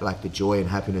like the joy and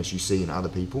happiness you see in other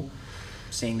people,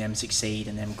 seeing them succeed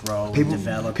and them grow and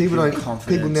develop. Confidence.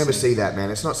 People never see that,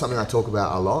 man. It's not something I talk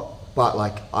about a lot, but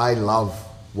like I love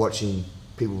watching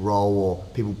people roll or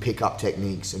people pick up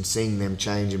techniques and seeing them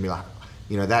change and be like,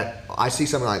 you know, that I see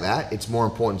something like that. It's more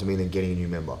important to me than getting a new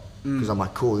member because I'm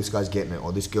like, cool, this guy's getting it,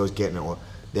 or this girl's getting it, or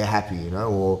they're happy, you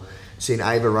know. Or seeing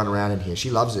Ava run around in here, she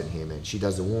loves it in here, man. She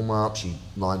does the warm up, she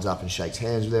lines up and shakes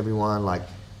hands with everyone. Like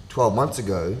 12 months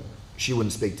ago, she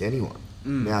wouldn't speak to anyone.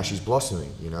 Now she's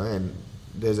blossoming, you know, and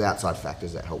there's outside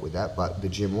factors that help with that, but the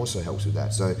gym also helps with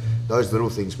that. So those little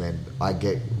things, man, I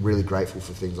get really grateful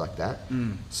for things like that.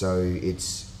 So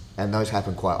and those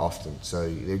happen quite often. So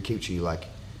it keeps you like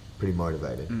pretty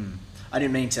motivated. I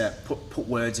didn't mean to put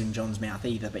words in John's mouth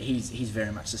either, but he's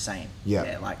very much the same.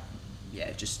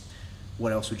 Just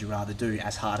what else would you rather do?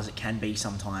 As hard as it can be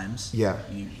sometimes.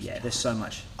 There's so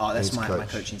much. That's my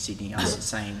coach in Sydney. I was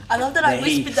saying. I love that I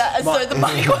whispered that as though the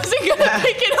mic wasn't going to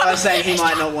pick it up. I was saying he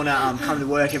might not want to come to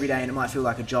work every day, and it might feel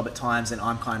like a job at times, and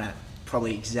I'm kind of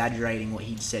probably exaggerating what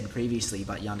he'd said previously,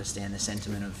 but you understand the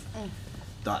sentiment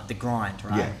of the grind,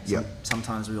 right?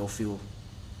 Sometimes we all feel,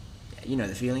 you know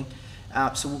the feeling.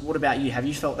 So what about you? Have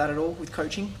you felt that at all with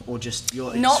coaching, or just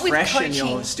it's fresh and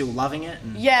you're still loving it?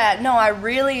 No, I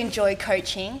really enjoy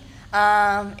coaching.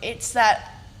 It's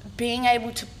that being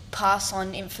able to pass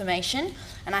on information.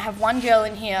 And I have one girl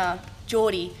in here,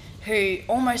 Geordie, who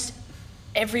almost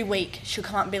every week she'll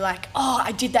come up and be like, oh,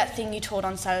 I did that thing you taught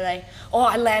on Saturday. Oh,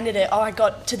 I landed it. Oh, I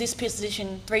got to this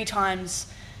position 3 times.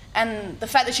 And the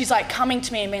fact that she's like coming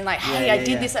to me and being like, hey, I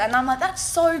did this. And I'm like, that's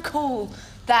so cool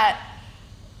that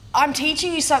I'm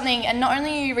teaching you something, and not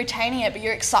only are you retaining it, but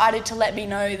you're excited to let me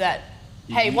know that,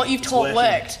 hey, what you've taught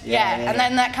worked. And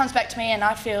then that comes back to me, and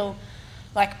I feel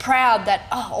like proud that,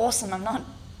 oh, awesome, I'm not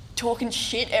talking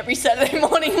shit every Saturday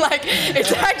morning, like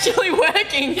it's actually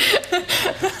working.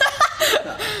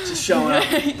 Just showing up,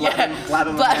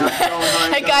 blabbing my mouth, going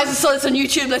home. Hey guys, I saw this on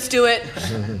YouTube, let's do it.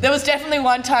 There was definitely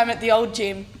one time at the old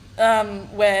gym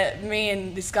where me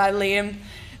and this guy Liam,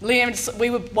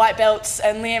 we were white belts,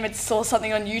 and Liam had saw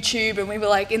something on YouTube, and we were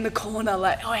like in the corner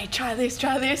like, oh, hey, try this.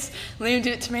 Liam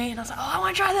did it to me, and I was like, oh, I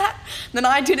want to try that. And then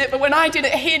I did it, but when I did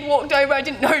it, he had walked over, I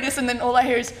didn't notice, and then all I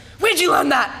hear is, where'd you learn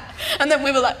that? And then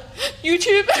we were like,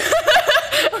 YouTube.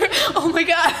 Oh my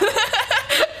God.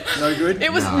 No good?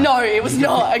 It was it was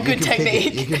not a good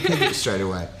technique. You can pick it straight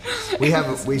away.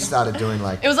 We started doing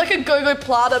like... It was like a go-go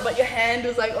plata, but your hand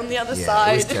was like on the other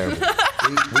side. It was terrible.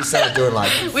 we started doing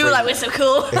like... We were like, we're so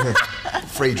cool.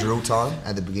 Free drill time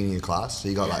at the beginning of class. So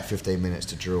you got like 15 minutes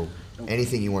to drill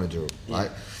anything you want to drill,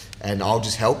 right? And I'll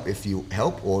just help if you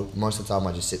help, or most of the time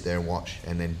I just sit there and watch,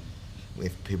 and then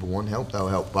if people want help, they'll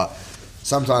help. But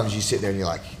sometimes you sit there and you're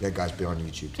like, that guy's been on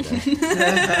YouTube today.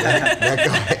 that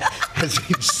guy has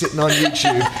been sitting on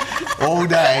YouTube all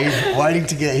day waiting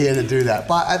to get here to do that.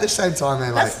 But at the same time,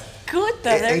 man, like... That's good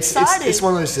though, they're excited. It's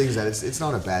one of those things that it's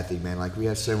not a bad thing, man. Like we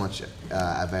have so much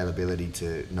availability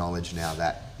to knowledge now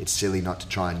that it's silly not to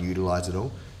try and utilize it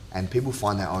all. And people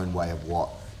find their own way of what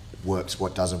works,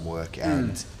 what doesn't work.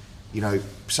 And, you know,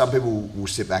 some people will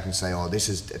sit back and say, oh, this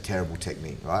is a terrible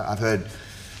technique, right? I've heard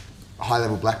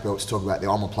high-level black belts talk about the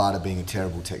omoplata being a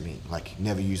terrible technique, like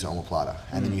never use the omoplata.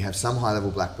 And then you have some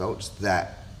high-level black belts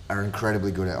that are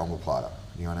incredibly good at omoplata.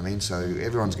 You know what I mean? So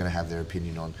everyone's going to have their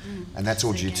opinion on, and that's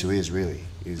all jiu-jitsu is really,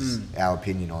 our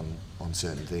opinion on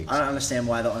certain things. I don't understand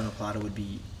why the omoplata would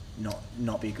be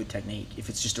not be a good technique if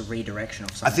it's just a redirection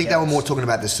of something. I think they were more talking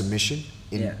about the submission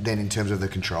than in terms of the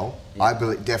control. Yeah. I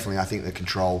think the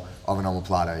control of an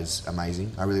omoplata is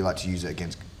amazing. I really like to use it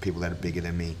against people that are bigger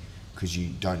than me because you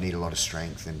don't need a lot of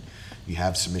strength and you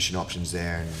have submission options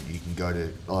there and you can go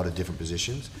to a lot of different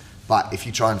positions. But if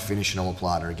you try and finish an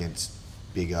omoplata against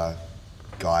bigger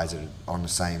guys that are on the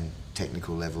same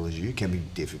technical level as you can be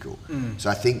difficult. So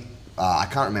I think, I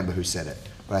can't remember who said it,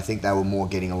 but I think they were more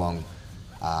getting along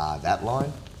that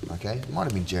line, okay? It might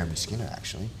have been Jeremy Skinner,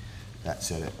 actually, that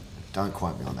said it. Don't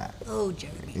quote me on that. Oh,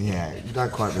 Jeremy. Yeah,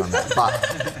 don't quote me on that.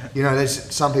 But, you know,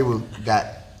 there's some people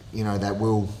that, you know, that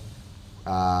will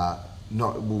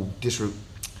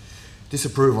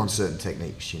disapprove on certain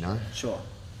techniques, you know? Sure.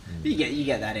 You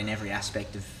get that in every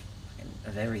aspect of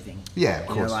everything. Yeah, of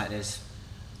You course. know, like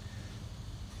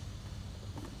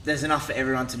there's enough for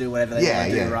everyone to do whatever they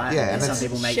want to do, right? Yeah, and some that's-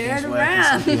 people make Share things it work and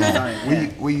some people don't.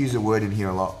 Yeah. We use a word in here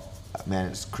a lot, man,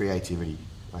 it's creativity.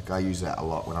 Like I use that a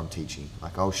lot when I'm teaching.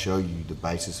 Like I'll show you the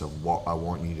basis of what I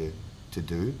want you to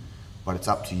do, but it's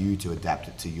up to you to adapt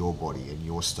it to your body and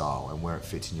your style and where it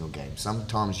fits in your game.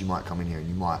 Sometimes you might come in here and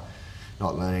you might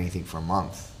not learn anything for a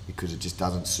month because it just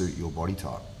doesn't suit your body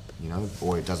type, you know,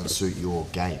 or it doesn't suit your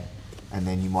game. And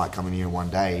then you might come in here one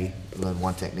day, learn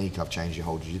one technique, I've changed your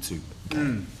whole jiu-jitsu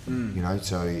game. You know,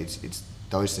 so it's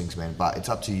those things, man. But it's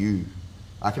up to you.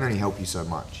 I can only help you so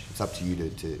much. It's up to you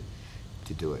to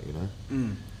do it, you know.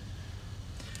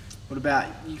 What about,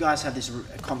 you guys have this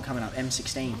comp coming up,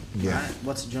 M16, Yeah. right? Do you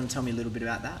want to tell me a little bit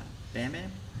about that? Bam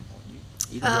Bam?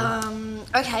 Either one?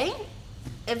 Okay,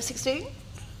 M16,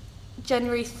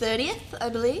 January 30th, I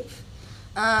believe,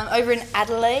 over in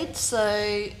Adelaide. So,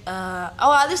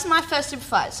 this is my first super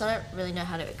fight, so I don't really know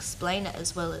how to explain it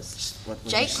as well as What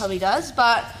was Jake this? probably does.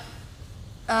 But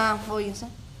what were you gonna say?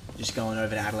 Just going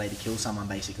over to Adelaide to kill someone,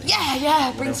 basically. Yeah,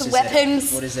 What bring else some is there-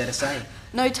 weapons. What is there to say?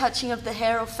 No touching of the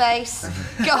hair or face.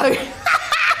 Go.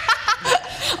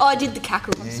 Oh, I did the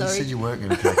cackle. I'm Yeah, sorry. you said you weren't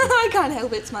going to take it. I can't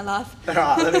help it. It's my life. All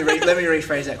right, let me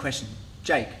rephrase that question.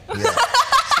 Jake, Yeah.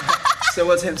 so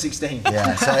what's M16?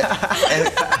 Yeah, so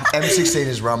M16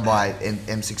 is run by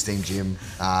M16 Gym.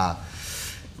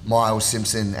 Miles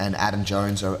Simpson and Adam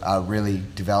Jones are really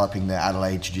developing the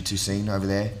Adelaide Jiu-Jitsu scene over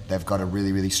there. They've got a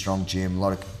really, really strong gym, a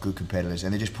lot of good competitors,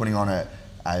 and they're just putting on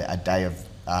a day of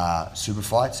super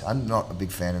fights. I'm not a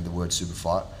big fan of the word super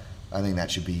fight. I think that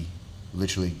should be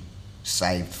literally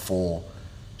saved for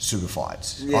super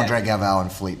fights. Yeah. Andre Galvao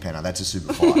and Philippe Penna, that's a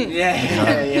super fight.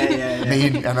 Yeah. Me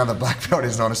and another black belt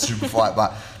is not a super fight,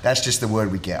 but that's just the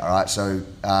word we get, all right? So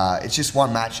it's just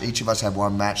one match. Each of us have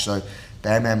one match. So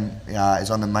Bam Bam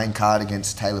is on the main card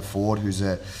against Taylor Ford, who's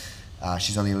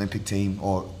she's on the Olympic team,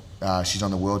 or she's on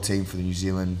the world team for the New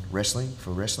Zealand wrestling.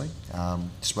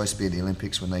 Supposed to be at the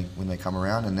Olympics when they come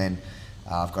around. And then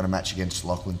I've got a match against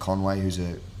Lachlan Conway, who's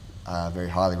a very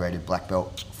highly rated black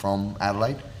belt from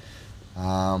Adelaide.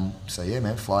 So yeah,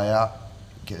 man, fly out,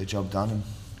 get the job done, and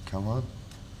come home.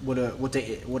 What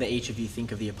do each of you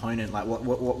think of the opponent? Like,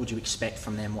 what would you expect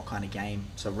from them? What kind of game?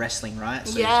 So wrestling, right?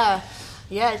 So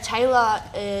Yeah, Taylor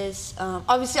is,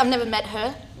 obviously I've never met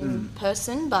her in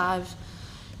person, but I've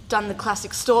done the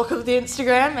classic stalk of the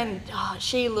Instagram, and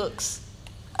she looks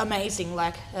amazing,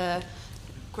 like her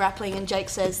grappling, and Jake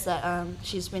says that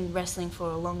she's been wrestling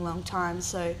for a long, long time,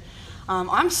 so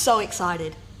I'm so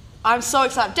excited.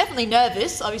 Definitely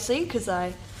nervous, obviously, because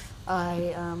I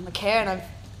care and I've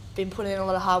been putting in a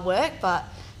lot of hard work, but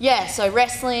yeah, so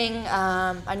wrestling,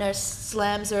 I know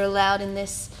slams are allowed in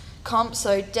this comp,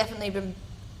 so definitely been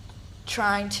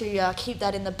trying to keep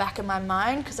that in the back of my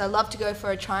mind, because I love to go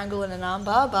for a triangle and an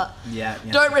armbar, but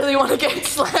don't really want to get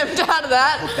slammed out of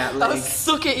that. Hook that leg. I'll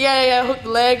suck it, hook the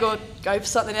leg or go for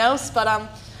something else. But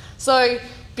so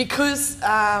because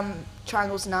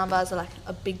triangles and armbars are like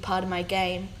a big part of my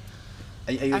game.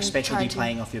 Are you expecting to trying be to-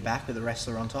 playing off your back with a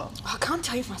wrestler on top? I can't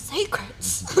tell you my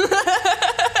secrets.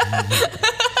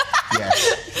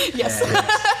 Yes. Yes.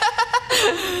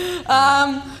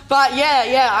 But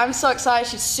yeah, I'm so excited.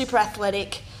 She's super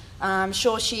athletic. I'm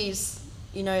sure she's,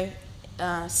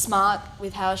 smart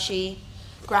with how she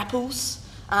grapples.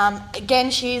 Again,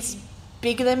 she's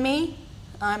bigger than me.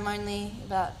 I'm only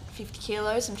about 50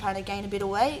 kilos. I'm trying to gain a bit of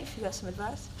weight, if you've got some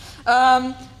advice.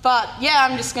 But yeah,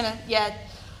 I'm just gonna,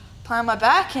 play on my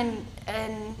back and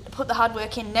put the hard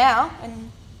work in now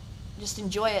and just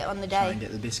enjoy it on the Try day. and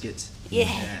get the biscuits.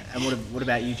 Yeah. And what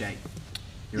about you, Jake?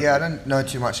 Yeah, I don't know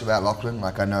too much about Lachlan.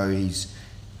 Like, I know he's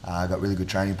got really good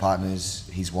training partners.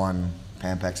 He's won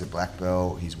Pampax at black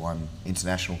belt. He's won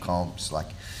international comps. Like,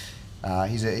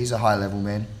 he's a high level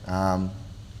man.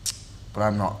 But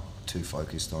I'm not too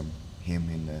focused on him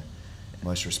in the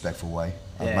most respectful way.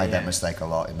 I've made that mistake a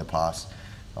lot in the past.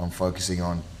 I'm focusing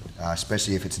on,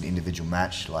 especially if it's an individual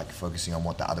match, like focusing on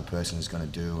what the other person is going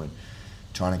to do and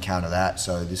trying to counter that.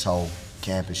 So this whole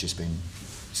camp has just been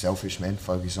selfish, man.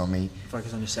 Focus on me.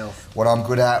 Focus on yourself. What I'm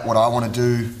good at, what I want to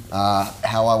do,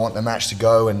 how I want the match to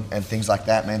go, and things like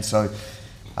that, man. So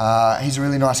He's a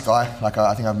really nice guy. Like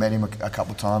I think I've met him a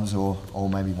couple of times, or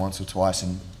maybe once or twice,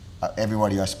 and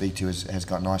everybody I speak to has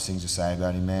got nice things to say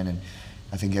about him, man. And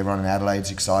I think everyone in Adelaide's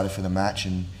excited for the match.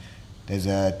 And there's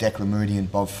Declan Mooney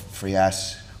and Bob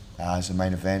Frias as the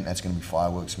main event. That's going to be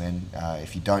fireworks, man.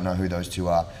 If you don't know who those two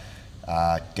are,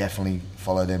 definitely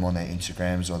follow them on their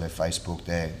Instagrams or their Facebook.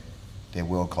 They're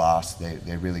world class.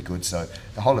 They're really good. So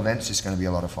the whole event's just going to be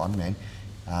a lot of fun, man.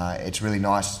 It's really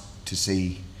nice to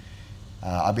see.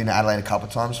 I've been to Adelaide a couple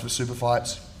of times for super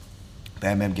fights.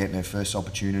 Bam Bam getting their first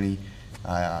opportunity.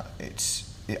 I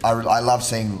love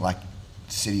seeing like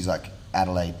cities like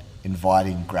Adelaide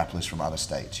inviting grapplers from other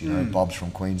states. You know, Bob's from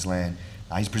Queensland.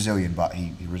 He's Brazilian, but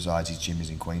he resides. His gym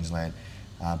is in Queensland.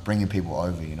 Bringing people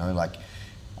over. You know, like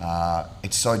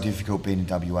it's so difficult being in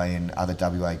WA, and other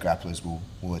WA grapplers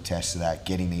will attest to that.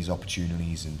 Getting these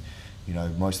opportunities and. You know,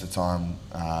 most of the time,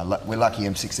 we're lucky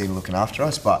M16 are looking after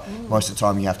us, but most of the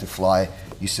time you have to fly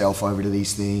yourself over to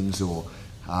these things or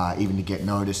even to get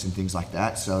noticed and things like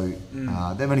that. So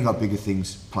they've only got bigger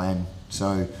things planned.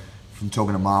 So from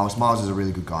talking to Miles is a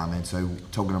really good guy, man. So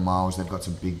talking to Miles, they've got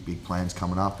some big plans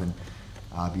coming up, and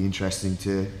it'll be interesting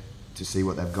to see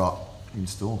what they've got in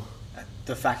store.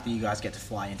 The fact that you guys get to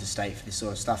fly interstate for this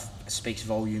sort of stuff speaks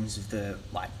volumes of the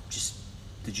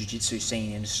jiu-jitsu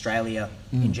scene in Australia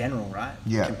in general, right?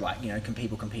 Yeah. Can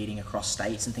people competing across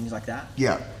states and things like that?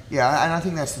 Yeah, and I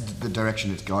think that's the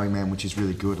direction it's going, man, which is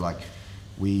really good. Like,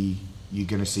 you're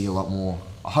going to see a lot more,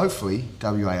 hopefully,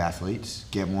 WA athletes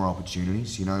get more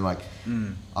opportunities. You know, like,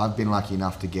 I've been lucky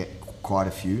enough to get quite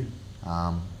a few,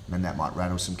 and that might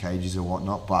rattle some cages or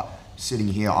whatnot, but sitting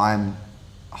here, I'm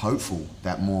hopeful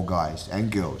that more guys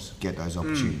and girls get those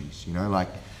opportunities, you know, like,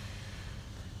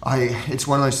 it's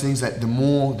one of those things that the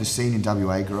more the scene in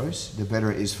WA grows, the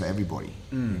better it is for everybody.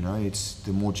 You know, it's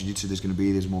the more jiu-jitsu there's going to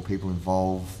be, there's more people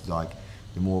involved, like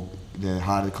the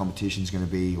harder the competition's going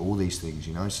to be, all these things,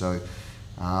 you know. So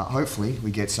hopefully we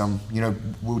get some, you know,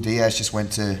 Will Diaz just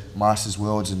went to Masters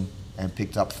Worlds and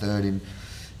picked up third in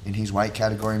his weight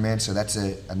category, man. So that's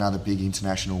another big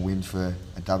international win for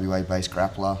a WA-based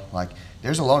grappler. Like,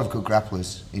 there's a lot of good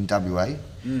grapplers in WA,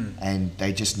 and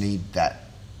they just need that.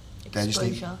 They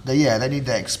need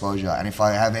that exposure. And if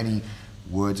I have any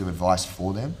words of advice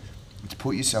for them, it's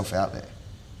put yourself out there.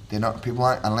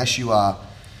 Unless you are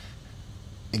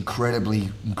incredibly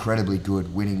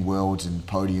good, winning worlds and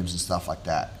podiums and stuff like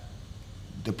that.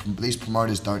 These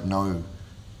promoters don't know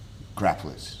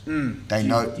grapplers. They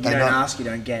know. You don't ask, you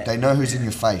don't get. They know who's in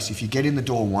your face. If you get in the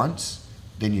door once,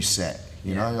 then you're set.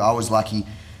 You know, I was lucky.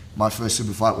 My first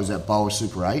super fight was at Boa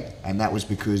Super 8, and that was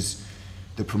because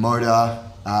the promoter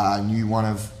knew one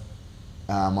of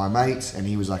my mates, and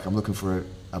he was like, I'm looking for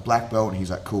a black belt, and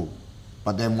he's like, cool.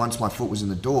 But then once my foot was in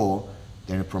the door,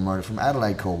 then a promoter from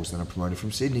Adelaide calls, then a promoter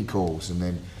from Sydney calls, and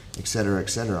then et cetera, et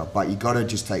cetera. But you got to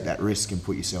just take that risk and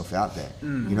put yourself out there.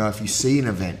 You know, if you see an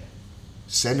event,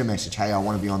 send a message, hey, I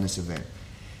want to be on this event.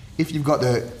 If you've got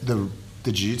the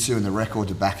jiu-jitsu and the record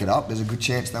to back it up, there's a good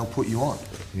chance they'll put you on,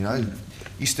 you know.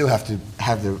 You still have to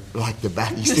have the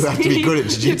back. You still have to be good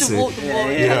at jiu-jitsu.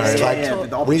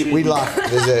 We laugh.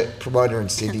 There's a promoter in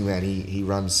Sydney, man. He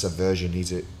runs Subversion.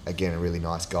 He's again a really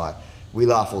nice guy. We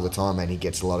laugh all the time, man. He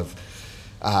gets a lot of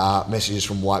messages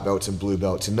from white belts and blue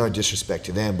belts, and no disrespect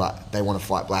to them, but they want to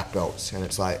fight black belts, and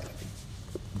it's like,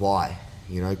 why?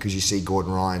 You know, because you see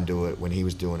Gordon Ryan do it when he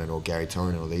was doing it, or Gary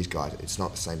Tonin, or these guys. It's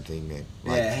not the same thing, man.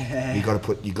 Like, you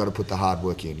got to put the hard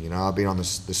work in. You know, I've been on the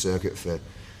circuit for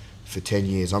 10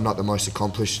 years. I'm not the most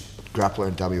accomplished grappler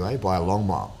in WA by a long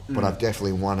mile, but I've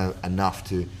definitely won enough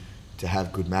to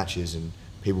have good matches, and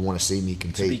people want to see me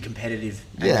compete. To be competitive,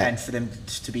 and for them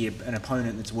to be an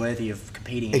opponent that's worthy of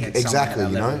competing against exactly,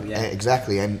 someone at that you know, level,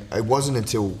 exactly. And it wasn't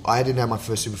until I didn't have my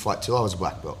first super fight till I was a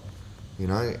black belt. You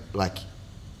know, like,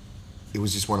 it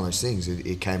was just one of those things.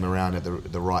 It came around at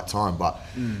the right time, but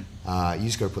you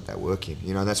just got to put that work in.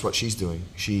 You know, that's what she's doing.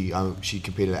 She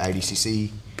competed at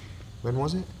ADCC. When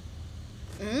was it?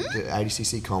 The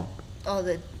ADCC comp. Oh,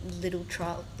 the little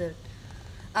trial,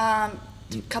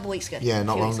 couple weeks ago. Yeah,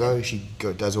 not long ago. She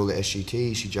does all the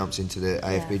SGT. She jumps into the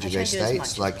AFBJJ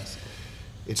states. Like,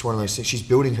 it's one of those things. She's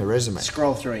building her resume.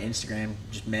 Scroll through her Instagram,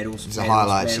 just medals. It's the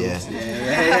highlights, medals.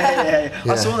 Yeah.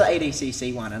 I saw the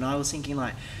ADCC one, and I was thinking,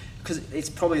 like, because it's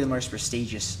probably the most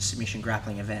prestigious submission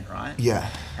grappling event, right? Yeah.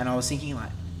 And I was thinking,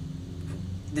 like,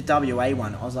 the WA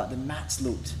one, I was like, the mats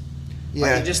looked. Yeah.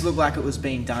 Like, it just looked like it was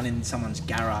being done in someone's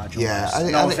garage. Yeah.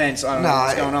 No offense, I don't know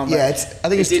what's going on. Yeah,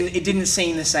 but it didn't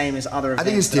seem the same as other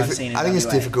events that I've seen in WA. I think it's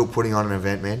difficult putting on an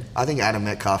event, man. I think Adam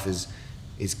Metcalf is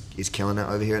killing it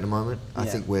over here at the moment. I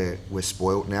think we're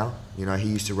spoilt now. You know, he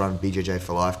used to run BJJ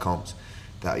for Life comps,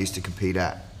 that I used to compete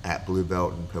at blue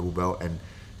belt and purple belt, and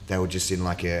they were just in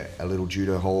like a little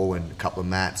judo hall and a couple of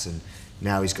mats, and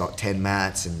now he's got 10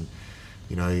 mats, and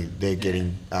you know they're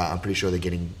getting. I'm pretty sure they're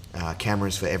getting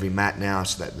cameras for every mat now,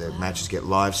 so that the matches get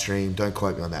live streamed. Don't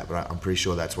quote me on that, but I'm pretty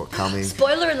sure that's what's coming.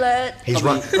 Spoiler alert. He's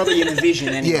probably in the vision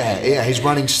anyway. Yeah. He's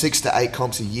running 6 to 8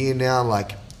 comps a year now,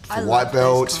 like for white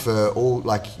belts, for all,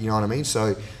 like, you know what I mean.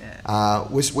 So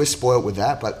we're spoiled with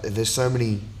that, but there's so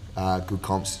many good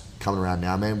comps coming around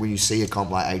now, man. When you see a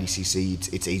comp like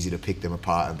ADCC, it's easy to pick them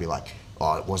apart and be like,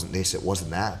 oh, it wasn't this, it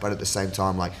wasn't that. But at the same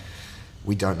time, like,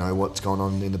 we don't know what's going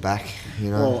on in the back,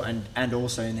 you know. Well, and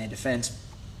also in their defence,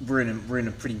 we're in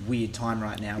a pretty weird time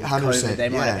right now with 100%, COVID. They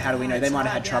might have, how do we know? They It's might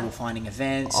have hard, had trouble finding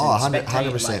events. Oh, and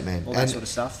 100%, like, man. All that sort of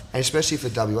stuff. And especially for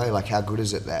WA, like, how good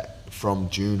is it that from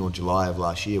June or July of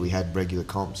last year we had regular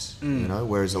comps, you know,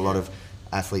 whereas a lot of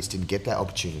athletes didn't get that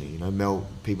opportunity. You know,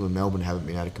 people in Melbourne haven't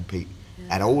been able to compete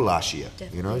at all last year.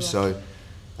 Definitely you know, so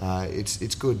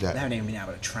it's good that They haven't even been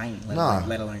able to train,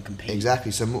 let alone compete.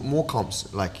 Exactly. So more comps,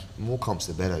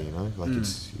 the better. You know, like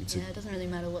it's It doesn't really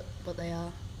matter what they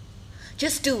are.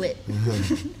 Just do it.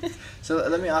 So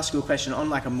let me ask you a question on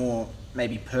like a more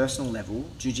maybe personal level.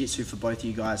 Jiu-jitsu for both of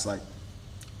you guys, like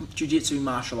jiu-jitsu,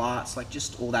 martial arts, like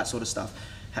just all that sort of stuff.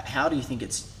 How do you think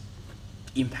it's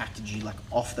impacted you, like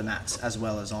off the mats as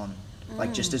well as on,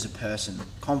 like just as a person?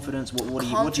 Confidence.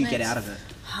 What do you get out of it?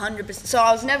 100%. So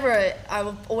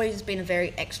I've always been a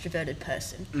very extroverted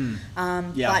person.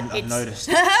 Yeah, but I've noticed.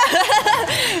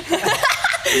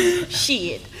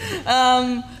 Shit.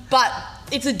 But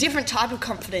it's a different type of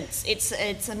confidence. It's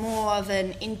a more of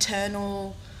an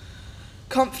internal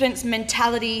confidence,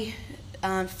 mentality,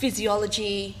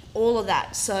 physiology, all of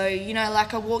that. So, you know,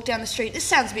 like I walk down the street, this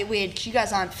sounds a bit weird because you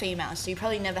guys aren't female, so you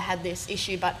probably never had this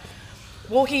issue, but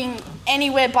walking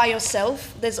anywhere by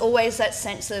yourself, there's always that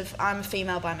sense of I'm a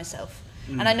female by myself.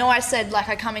 And I know I said, like,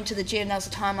 I come into the gym, there was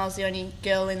a time I was the only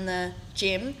girl in the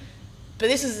gym, but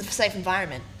this is a safe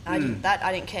environment. I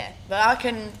didn't care. But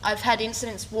I've had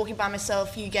incidents walking by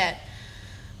myself, you get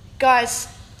guys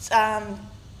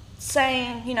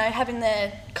saying, you know, having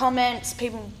their comments,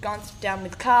 people going down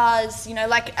with cars, you know,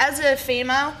 like as a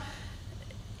female,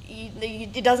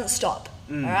 it doesn't stop,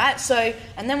 all right? So,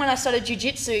 and then when I started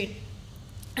jiu-jitsu,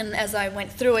 and as I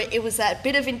went through it, it was that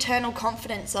bit of internal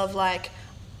confidence of like,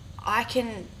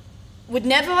 would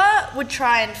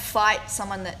try and fight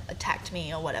someone that attacked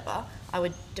me or whatever. I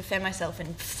would defend myself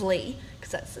and flee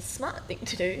because that's the smart thing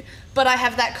to do. But I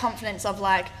have that confidence of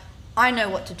like, I know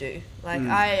what to do. Like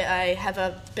I have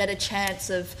a better chance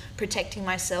of protecting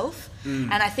myself.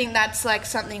 And I think that's like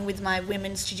something with my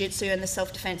women's jiu-jitsu and the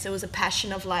self-defense. It was a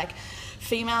passion of like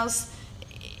females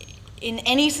in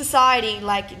any society,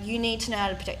 like you need to know how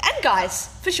to protect, and guys,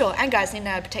 for sure, and guys need to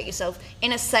know how to protect yourself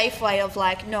in a safe way of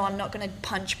like, no, I'm not going to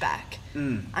punch back.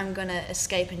 I'm going to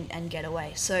escape and get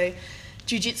away. So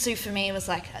jiu-jitsu for me was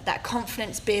like that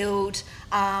confidence build.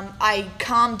 I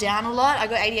calmed down a lot. I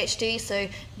got ADHD, so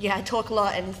yeah, I talk a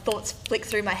lot and thoughts flick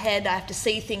through my head. I have to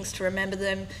see things to remember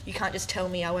them. You can't just tell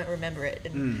me I won't remember it.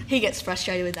 And he gets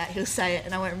frustrated with that. He'll say it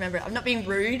and I won't remember it. I'm not being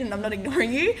rude and I'm not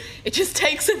ignoring you. It just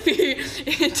takes a few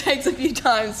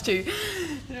times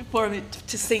for it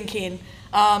to sink in.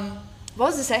 What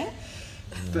was I saying?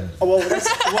 But, well, that's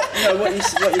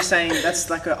what you're saying. That's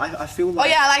like I feel like. Oh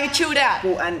yeah, like it chilled out.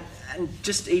 Well, and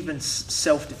just even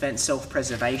self-defense,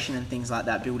 self-preservation, and things like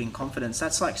that, building confidence.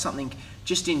 That's like something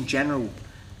just in general.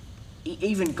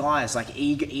 Even guys like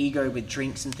ego with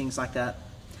drinks and things like that.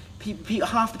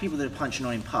 Half the people that are punching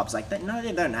on in pubs, like they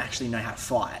don't actually know how to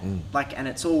fight. Like, and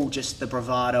it's all just the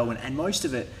bravado, and most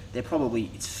of it,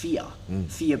 it's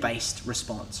fear-based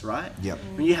response, right? Yep.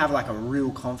 When you have like a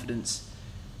real confidence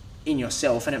in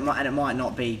yourself, and it might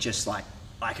not be just like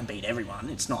I can beat everyone.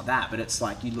 It's not that, but it's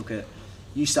like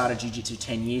you started jiu-jitsu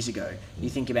 10 years ago. You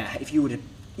think about if you were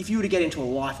to get into a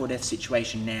life or death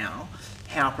situation now,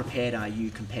 how prepared are you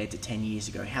compared to 10 years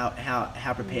ago?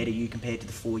 How prepared are you compared to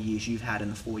the 4 years you've had and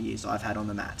the 4 years I've had on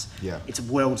the mats? Yeah. It's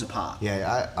worlds apart.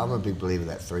 Yeah, I'm a big believer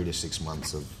that 3 to 6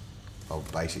 months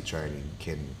of basic training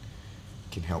can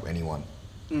help anyone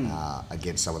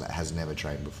against someone that has never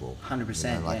trained before.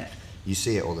 100%, yeah. You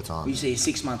see it all the time. You see a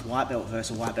 6-month white belt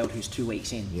versus a white belt who's 2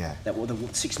 weeks in. Yeah. The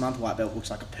 6-month white belt looks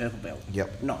like a purple belt.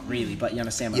 Yep. Not really, but you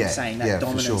understand what I'm saying. That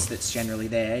dominance that's generally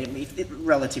there,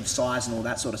 relative size and all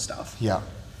that sort of stuff. Yeah,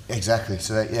 exactly.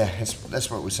 So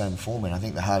that's what we're saying before, man. I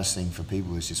think the hardest thing for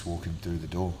people is just walking through the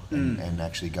door and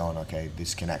actually going, okay,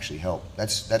 this can actually help.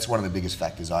 That's one of the biggest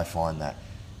factors I find that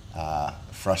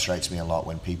frustrates me a lot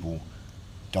when people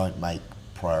don't make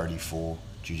priority for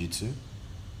jiu-jitsu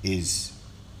is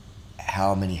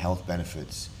how many health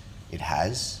benefits it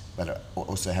has, but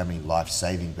also how many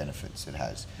life-saving benefits it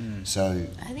has. So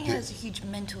I think it has a huge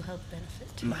mental health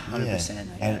benefit too. 100%.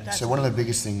 and That's so one of the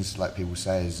biggest things like people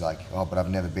say is like, oh, but I've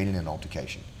never been in an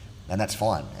altercation, and that's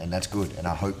fine and that's good, and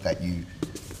I hope that you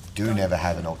do never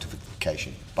have an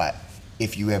altercation. But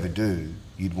if you ever do,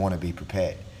 you'd want to be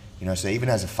prepared. You know, so even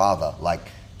as a father,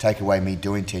 like take away me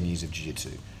doing 10 years of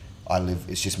jiu-jitsu.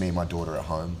 It's just me and my daughter at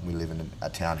home. We live in a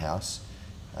townhouse.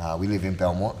 We live in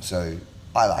Belmont, so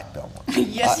I like Belmont.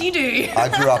 Yes, you do. I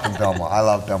grew up in Belmont. I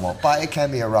love Belmont, but it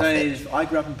can be a rough. I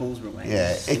grew up in Bullsbrook, mate.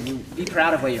 Yeah, Be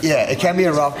proud of where you're yeah, from. it can be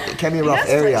a rough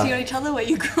area. You guys on each other where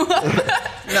you grew up.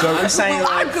 No, I'm saying Well,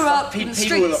 I like, grew up in the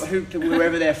people streets.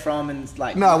 wherever they're from and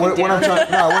like. No, what I'm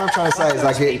down- trying to say is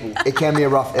like people. it can be a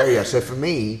rough area. So for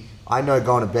me, I know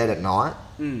going to bed at night,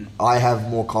 I have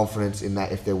more confidence in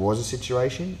that if there was a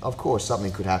situation, of course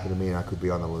something could happen to me and I could be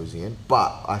on the losing end,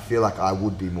 but I feel like I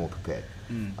would be more prepared.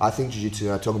 I think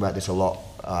jiu-jitsu, I talk about this a lot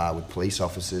with police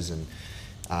officers and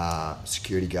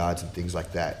security guards and things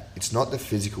like that. It's not the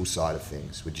physical side of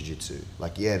things with jiu-jitsu.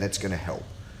 Like, yeah, that's going to help,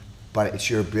 but it's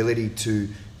your ability to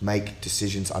make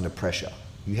decisions under pressure.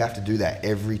 You have to do that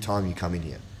every time you come in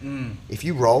here. If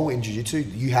you roll in jiu-jitsu,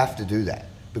 you have to do that,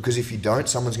 because if you don't,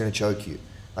 someone's going to choke you.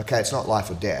 Okay, it's not life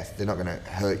or death. They're not going to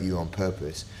hurt you on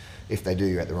purpose. If they do,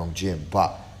 you're at the wrong gym.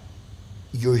 But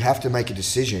you have to make a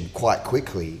decision quite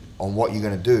quickly on what you're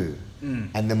going to do.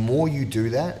 And the more you do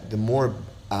that,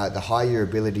 the higher your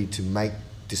ability to make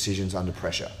decisions under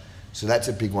pressure. So that's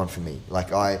a big one for me.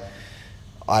 Like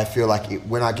I feel like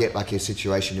when I get like a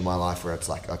situation in my life where it's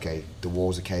like, okay, the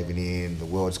walls are caving in, the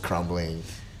world's crumbling,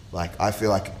 like I feel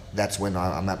like that's when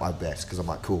I'm at my best, because I'm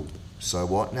like, cool, so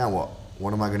what? Now what?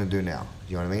 What am I going to do now?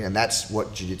 You know what I mean? And that's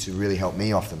what jiu-jitsu really helped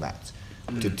me off the mat,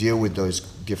 to deal with those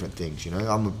different things. You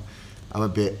know, I'm a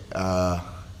bit,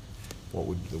 what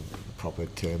would the proper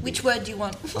term be? Which word do you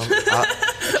want?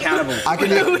 Accountable. I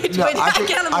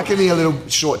can be a little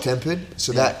short-tempered,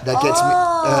 so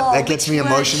that gets me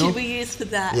emotional. Should we use for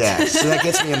that? Yeah, so that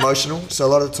gets me emotional. So a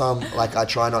lot of the time, like I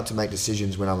try not to make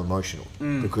decisions when I'm emotional,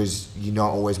 because you're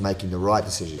not always making the right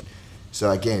decision. So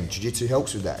again, jiu-jitsu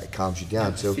helps with that. It calms you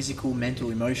down. So Physical,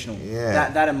 mental, emotional. Yeah.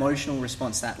 That emotional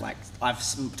response, that like I've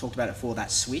talked about it before,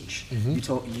 that switch.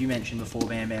 You mentioned before,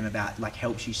 Bam Bam, about like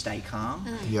helps you stay calm.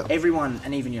 Yeah. Everyone,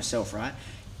 and even yourself, right?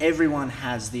 Everyone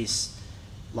has this,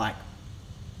 like,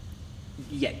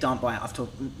 you get dumped by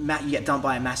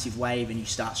a massive wave and you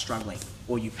start struggling,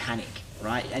 or you panic,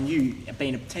 right? And you,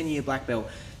 being a 10-year black belt,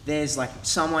 there's like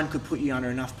someone could put you under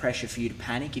enough pressure for you to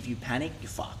panic. If you panic, you're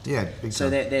fucked. Yeah, big So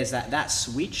time. there's that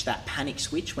switch, that panic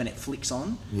switch, when it flicks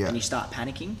on and you start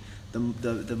panicking.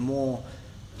 The more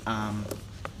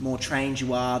trained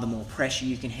you are, the more pressure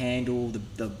you can handle.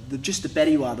 The better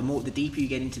you are. The deeper you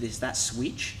get into that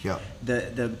switch. Yeah.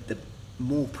 The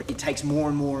more it takes more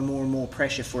and more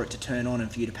pressure for it to turn on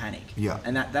and for you to panic. Yeah.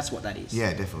 And that's what that is.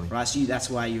 Yeah, definitely. Right. So that's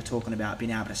why you're talking about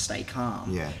being able to stay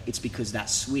calm. Yeah. It's because that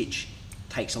switch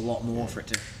takes a lot more for it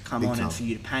to come Big on time. and for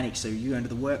you to panic. So you go into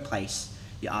the workplace,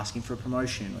 you're asking for a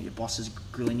promotion, or your boss is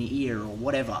grilling your ear, or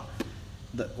whatever.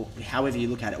 Or however you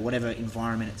look at it, whatever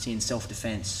environment it's in,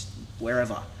 self-defense,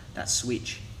 wherever, that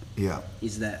switch Yeah.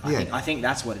 is that. Yeah. I think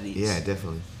that's what it is. Yeah,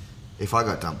 definitely. If I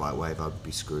got dumped by a wave, I'd be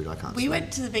screwed. I can't We swim.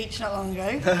 went to the beach not long ago,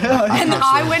 and can't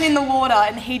I swim. went in the water,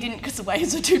 and he didn't because the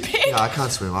waves were too big. No, I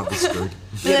can't swim. I'd be screwed.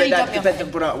 Then he dumped me off the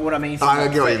But what I mean... I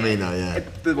get what you mean though, yeah.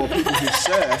 But people who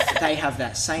surf, they have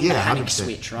that same Yeah, panic 100%.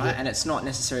 switch, right? Yeah. And it's not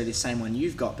necessarily the same one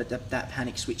you've got, but that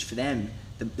panic switch for them,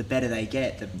 the better they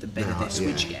get, the better their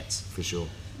switch gets. For sure.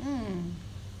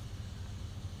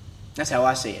 That's how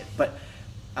I see it. But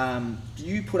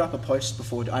you put up a post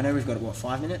before. I know we've got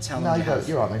 5 minutes. How long? No, do you have?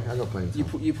 you're right, man. I got plenty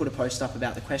of time. You put a post up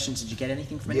about the questions. Did you get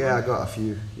anything from anyone? Yeah, I got a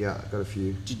few.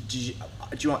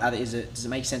 Do you want? Does it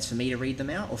make sense for me to read them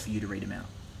out or for you to read them out?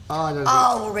 Oh, I don't think,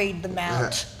 I'll read them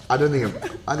out. I don't think.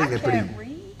 I think they're Can't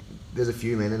pretty. read. There's a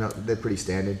few, man. They're pretty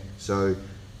standard. So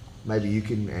maybe you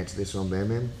can answer this one, Bam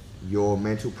Bam. Your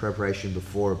mental preparation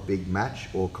before a big match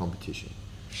or competition.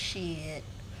 Shit.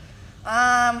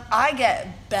 I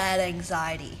get bad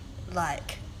anxiety,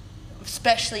 like,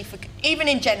 especially for, even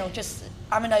in general, just,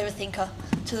 I'm an overthinker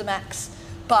to the max.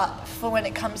 But for when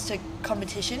it comes to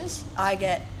competitions,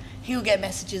 he'll get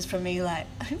messages from me, like,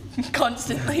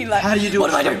 constantly, like, How do you do? what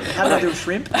do I do? How do I do a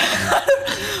shrimp?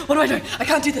 What do I do? I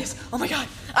can't do this. Oh my God.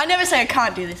 I never say I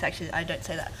can't do this, actually. I don't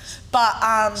say that.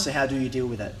 But, So how do you deal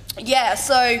with it? yeah,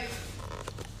 so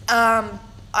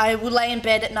I will lay in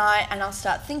bed at night and I'll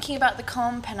start thinking about the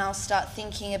comp and I'll start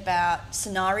thinking about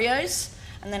scenarios,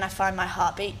 and then I find my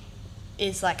heartbeat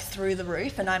is like through the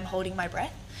roof and I'm holding my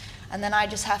breath. And then I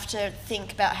just have to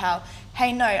think about how,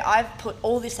 hey, no, I've put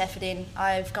all this effort in,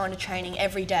 I've gone to training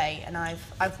every day, and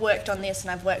I've worked on this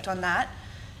and I've worked on that.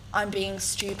 I'm being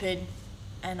stupid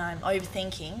and I'm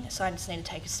overthinking, so I just need to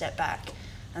take a step back,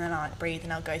 and then I'll breathe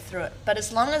and I'll go through it. But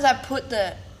as long as I put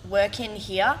the work in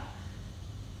here,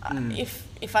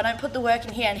 if I don't put the work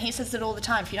in here, and he says it all the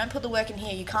time, if you don't put the work in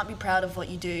here, you can't be proud of what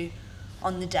you do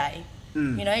on the day.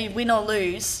 You know, you win or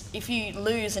lose. If you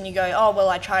lose and you go, oh, well,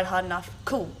 I tried hard enough,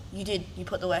 cool, you did, you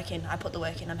put the work in, I put the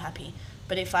work in, I'm happy.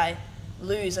 But if I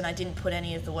lose and I didn't put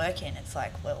any of the work in, it's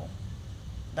like, well,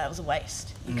 that was a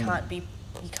waste. You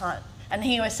can't. And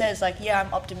he always says, like, yeah,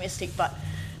 I'm optimistic, but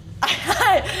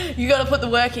you got to put the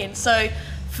work in. So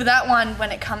for that one,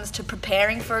 when it comes to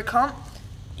preparing for a comp,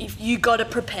 if you got to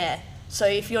prepare. So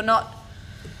if you're not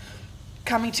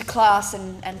coming to class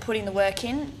and putting the work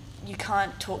in, you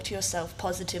can't talk to yourself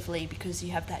positively because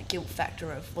you have that guilt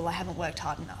factor of, well, I haven't worked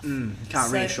hard enough. You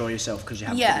can't reassure yourself because you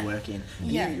haven't put the work in.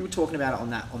 You were talking about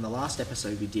it on the last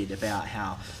episode we did about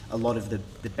how a lot of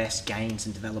the best gains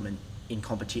and development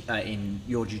in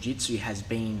your jiu-jitsu has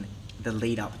been the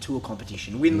lead up to a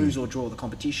competition. Win, lose or draw the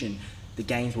competition, the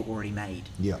gains were already made.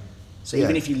 Yeah. So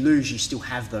even if you lose, you still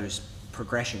have those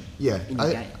progression. Yeah, in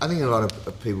your game. I think a lot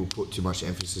of people put too much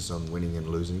emphasis on winning and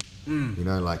losing. You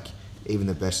know, like even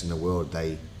the best in the world,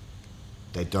 they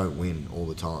don't win all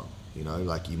the time. You know,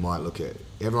 like you might look at,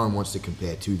 everyone wants to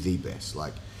compare to the best.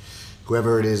 Like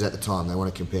whoever it is at the time, they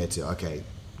want to compare to, okay,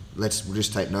 we'll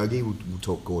just take Nogi, we'll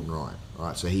talk Gordon Ryan. All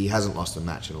right, so he hasn't lost a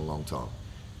match in a long time.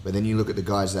 But then you look at the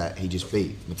guys that he just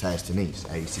beat, Mateus Denise,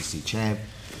 ADCC champ,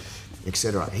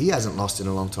 etc. He hasn't lost in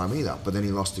a long time either, but then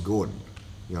he lost to Gordon.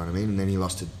 You know what I mean? And then he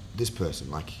lost to this person.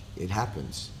 Like, it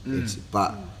happens. It's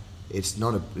not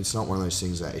one of those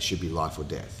things that it should be life or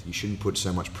death. You shouldn't put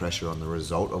so much pressure on the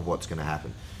result of what's going to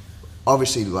happen.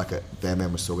 Obviously, like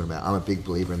Bearman was talking about, I'm a big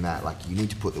believer in that. Like, you need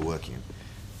to put the work in.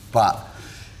 But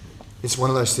it's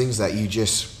one of those things that you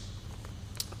just,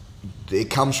 it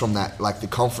comes from that, like the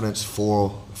confidence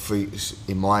for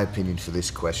in my opinion for this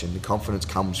question, the confidence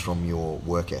comes from your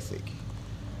work ethic.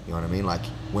 You know what I mean? Like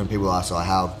when people ask,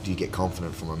 how do you get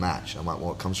confident from a match? I'm like,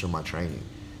 well, it comes from my training.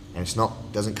 And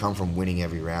doesn't come from winning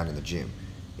every round in the gym.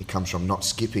 It comes from not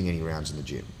skipping any rounds in the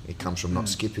gym. It comes from not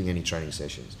skipping any training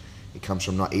sessions. It comes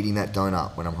from not eating that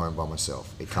donut when I'm home by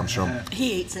myself. It comes from...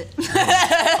 He eats it.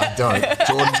 I don't.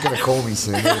 Jordan's going to call me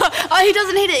soon. Oh, he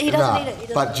doesn't eat it. He doesn't eat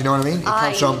it. But do you know what I mean? It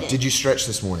comes from, did you stretch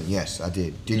this morning? Yes, I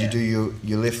did. Did you do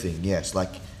your lifting? Yes.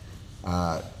 Like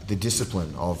the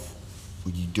discipline of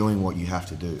you doing what you have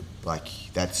to do. Like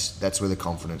that's where the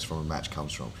confidence from a match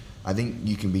comes from. I think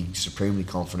you can be supremely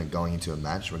confident going into a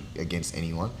match against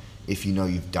anyone if you know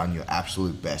you've done your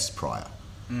absolute best prior.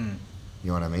 You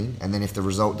know what I mean? And then if the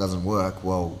result doesn't work,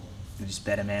 well... You're just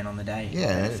better man on the day.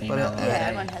 Yeah,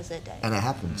 everyone has their day. And it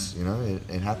happens, you know,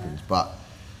 it happens.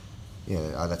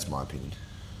 Yeah. But, that's my opinion.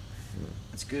 Yeah.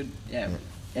 That's good, yeah.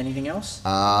 Anything else?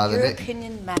 Your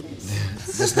opinion matters.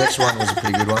 This next one was a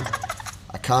pretty good one.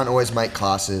 I can't always make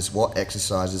classes. What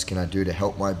exercises can I do to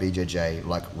help my BJJ,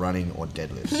 like running or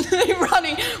deadlifts?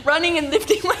 running and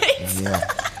lifting weights. Yeah.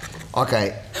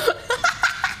 Okay.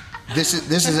 This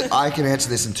is. I can answer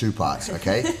this in two parts.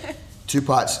 Okay, 2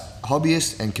 parts: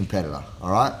 hobbyist and competitor.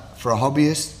 All right. For a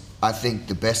hobbyist, I think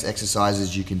the best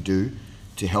exercises you can do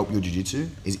to help your jiu-jitsu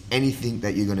is anything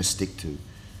that you're going to stick to.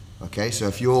 Okay. So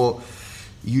if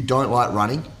you don't like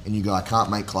running and you go, I can't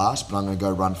make class, but I'm going to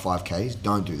go run 5Ks.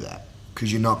 Don't do that because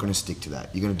you're not going to stick to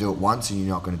that. You're going to do it once and you're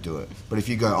not going to do it. But if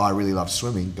you go, I really love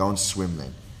swimming, go and swim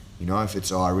then. You know, if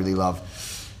it's, I really love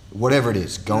whatever it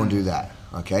is, go and do that.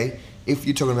 Okay. If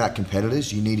you're talking about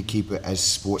competitors, you need to keep it as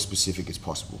sport specific as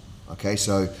possible. Okay,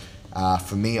 so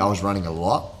for me, I was running a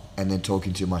lot and then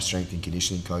talking to my strength and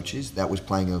conditioning coaches, that was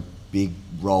playing a big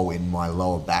role in my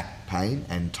lower back pain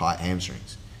and tight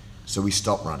hamstrings. So we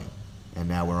stopped running and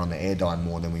now we're on the Airdyne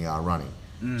more than we are running.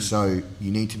 So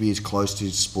you need to be as close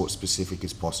to sport specific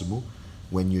as possible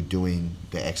when you're doing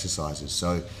the exercises.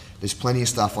 So there's plenty of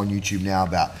stuff on YouTube now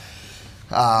about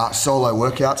solo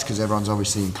workouts because everyone's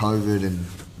obviously in COVID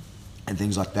and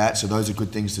things like that. So those are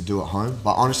good things to do at home.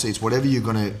 But honestly, it's whatever you're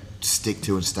going to stick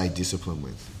to and stay disciplined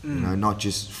with. You know, not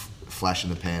just flash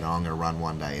in the pan, I'm going to run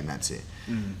one day and that's it.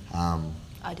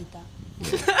 I did that.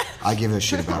 Yeah. I give a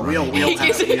shit about running. We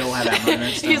all have our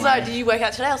moments. He's like, did you work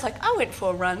out today? I was like, I went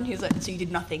for a run. He's like, so you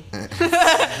did nothing.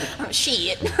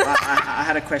 Shit. I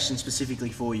had a question specifically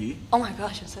for you. Oh my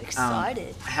gosh, I'm so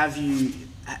excited. Have you,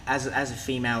 as a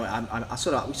female, we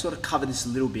sort of covered this a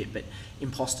little bit, but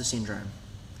imposter syndrome.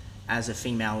 As a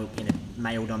female in a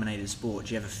male-dominated sport,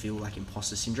 do you ever feel like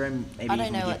imposter syndrome? Maybe I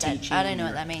don't know what that means. I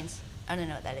don't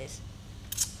know what that is.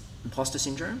 Imposter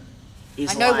syndrome?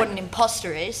 is I know like, what an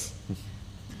imposter is,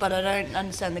 but I don't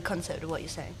understand the concept of what you're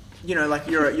saying. you know, like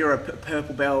you're a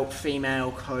purple belt,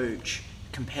 female coach,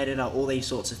 competitor, all these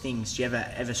sorts of things. Do you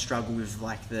ever struggle with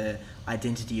like the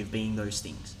identity of being those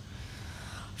things?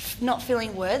 Not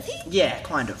feeling worthy? Yeah,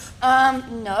 kind of.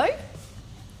 No.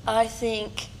 I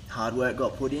think Hard work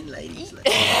got put in, ladies.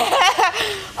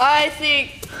 I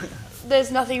think there's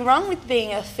nothing wrong with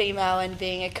being a female and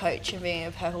being a coach and being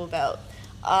a purple belt.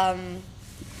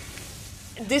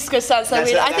 This could sound so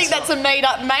weird. I think that's a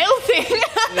made-up male thing.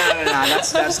 No,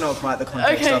 that's not quite the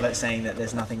context Okay. of it, saying that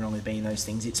there's nothing wrong with being those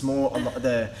things. It's more a lot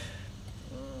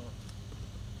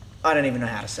I don't even know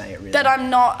how to say it really. That I'm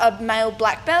not a male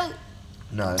black belt.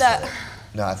 No, that's That- not it.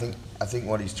 No, I think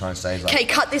what he's trying to say is like Okay,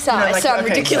 cut this out. You know, I like, sound okay,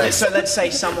 ridiculous. So let's say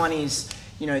someone is,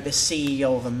 you know, the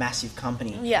CEO of a massive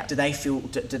company. Yeah. Do they feel?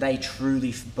 Do they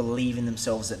truly believe in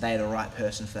themselves that they're the right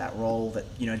person for that role? That,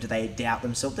 you know, do they doubt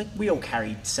themselves? Like, we all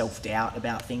carry self-doubt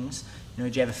about things. You know,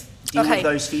 do you ever deal with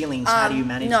those feelings? How do you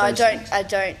manage no, those things? I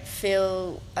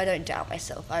don't doubt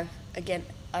myself.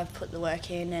 I've put the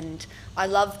work in, and I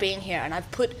love being here. And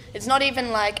it's not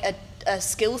even like a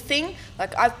skill thing.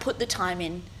 Like, I've put the time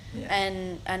in, Yeah.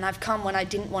 and I've come when I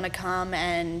didn't want to come,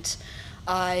 and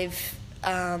I've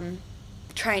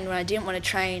trained when I didn't want to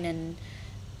train, and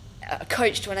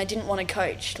coached when I didn't want to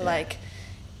coach. Yeah. Like,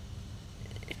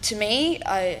 to me,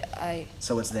 I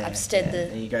So it's there. I've stead yeah, the-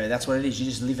 there you go. That's what it is. You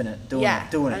just live in it, doing Yeah,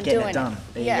 it, I'm getting doing it it. done.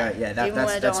 There Yeah, you go. Yeah, even when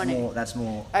I don't want it. that's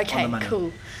more on okay, the money.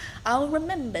 cool. I'll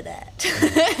remember that.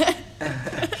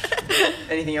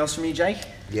 Anything else from you, Jake?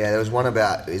 Yeah, there was one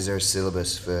about is there a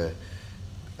syllabus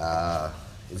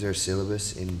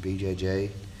in BJJ,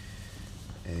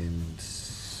 and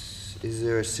is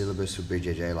there a syllabus for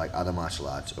BJJ like other martial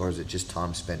arts, or is it just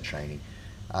time spent training?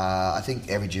 I think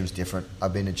every gym's different.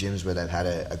 I've been to gyms where they've had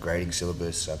a grading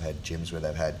syllabus. I've had gyms where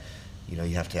they've had, you know,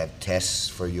 you have to have tests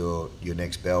for your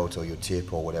next belt or your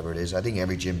tip or whatever it is. I think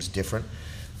every gym's different.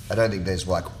 I don't think there's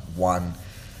like one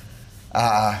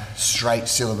straight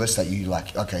syllabus that you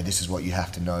like, okay, this is what you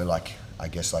have to know, like I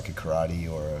guess like a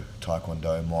karate or a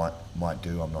taekwondo might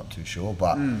do. I'm not too sure,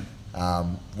 but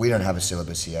we don't have a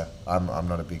syllabus here. I'm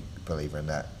not a big believer in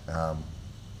that.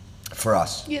 For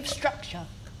us, You have structure.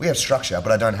 we have structure,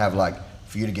 but I don't have like,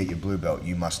 for you to get your blue belt,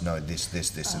 you must know this,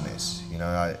 and this. You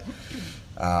know,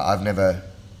 I've never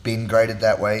been graded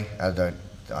that way. I don't.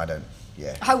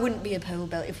 Yeah, I wouldn't be a purple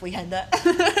belt if we had that.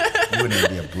 you wouldn't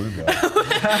even be a blue belt.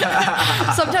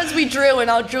 Sometimes we drill, and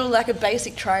I'll drill like a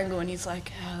basic triangle, and he's like,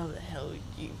 how the hell would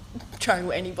you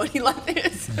triangle anybody like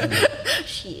this?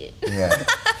 Shit. Yeah.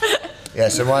 Yeah,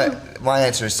 so my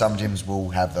answer is some gyms will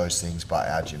have those things, but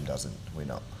our gym doesn't. We're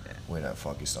not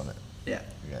focused on it. Yeah.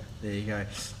 Yeah. There you go.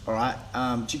 All right.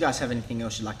 Do you guys have anything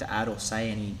else you'd like to add or say?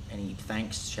 Any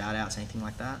thanks, shout outs, anything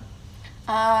like that?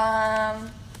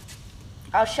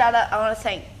 I'll shout out. I want to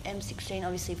thank M16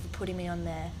 obviously for putting me on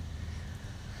their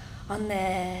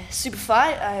super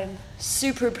fight. I'm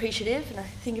super appreciative, and I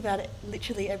think about it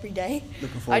literally every day.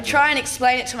 Looking forward I to try and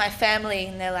explain it to my family,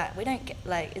 and they're like, "We don't get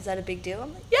like, is that a big deal?"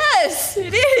 I'm like, "Yes,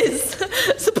 it is.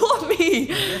 Support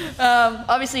me."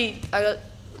 Obviously,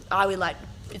 I would like,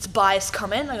 it's a biased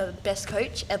comment. I got the best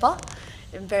coach ever.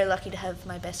 I'm very lucky to have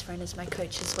my best friend as my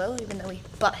coach as well, even though we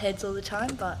butt heads all the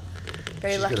time, but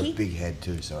very She's lucky. got a big head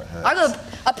too, so it hurts.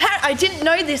 I didn't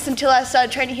know this until I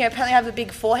started training here. Apparently I have a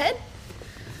big forehead.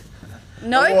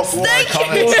 No, thank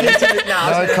you.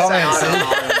 No comments. I don't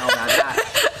know about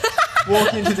that.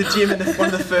 Walk into the gym, and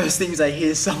one of the first things I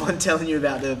hear is someone telling you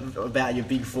about your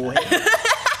big forehead.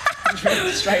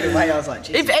 Straight away, I was like,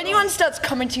 Jesus If anyone starts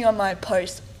commenting on my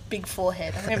post, big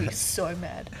forehead, I'm gonna be so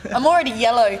mad. I'm already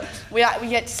yellow. We had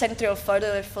to send through a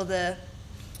photo for the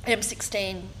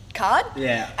M16 card.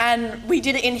 Yeah. And we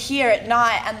did it in here at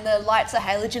night, and the lights are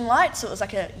halogen lights, so it was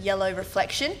like a yellow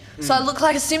reflection. So I looked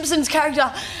like a Simpsons character,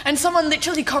 and someone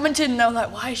literally commented, and they were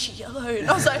like, "Why is she yellow?" And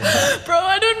I was like, "Bro,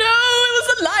 I don't know. It was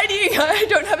the lighting. I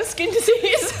don't have a skin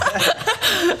disease."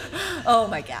 Oh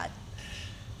my god.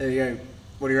 There you go.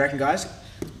 What do you reckon, guys?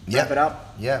 Yeah. Wrap it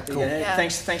up. Yeah, cool. Yeah.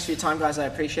 Thanks for your time, guys. I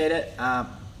appreciate it.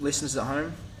 Listeners at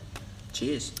home,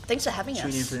 cheers. Thanks for having Tune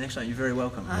in us. for the next one. You're very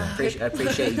welcome. I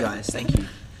appreciate you guys. Thank you.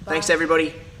 Thanks,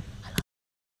 everybody.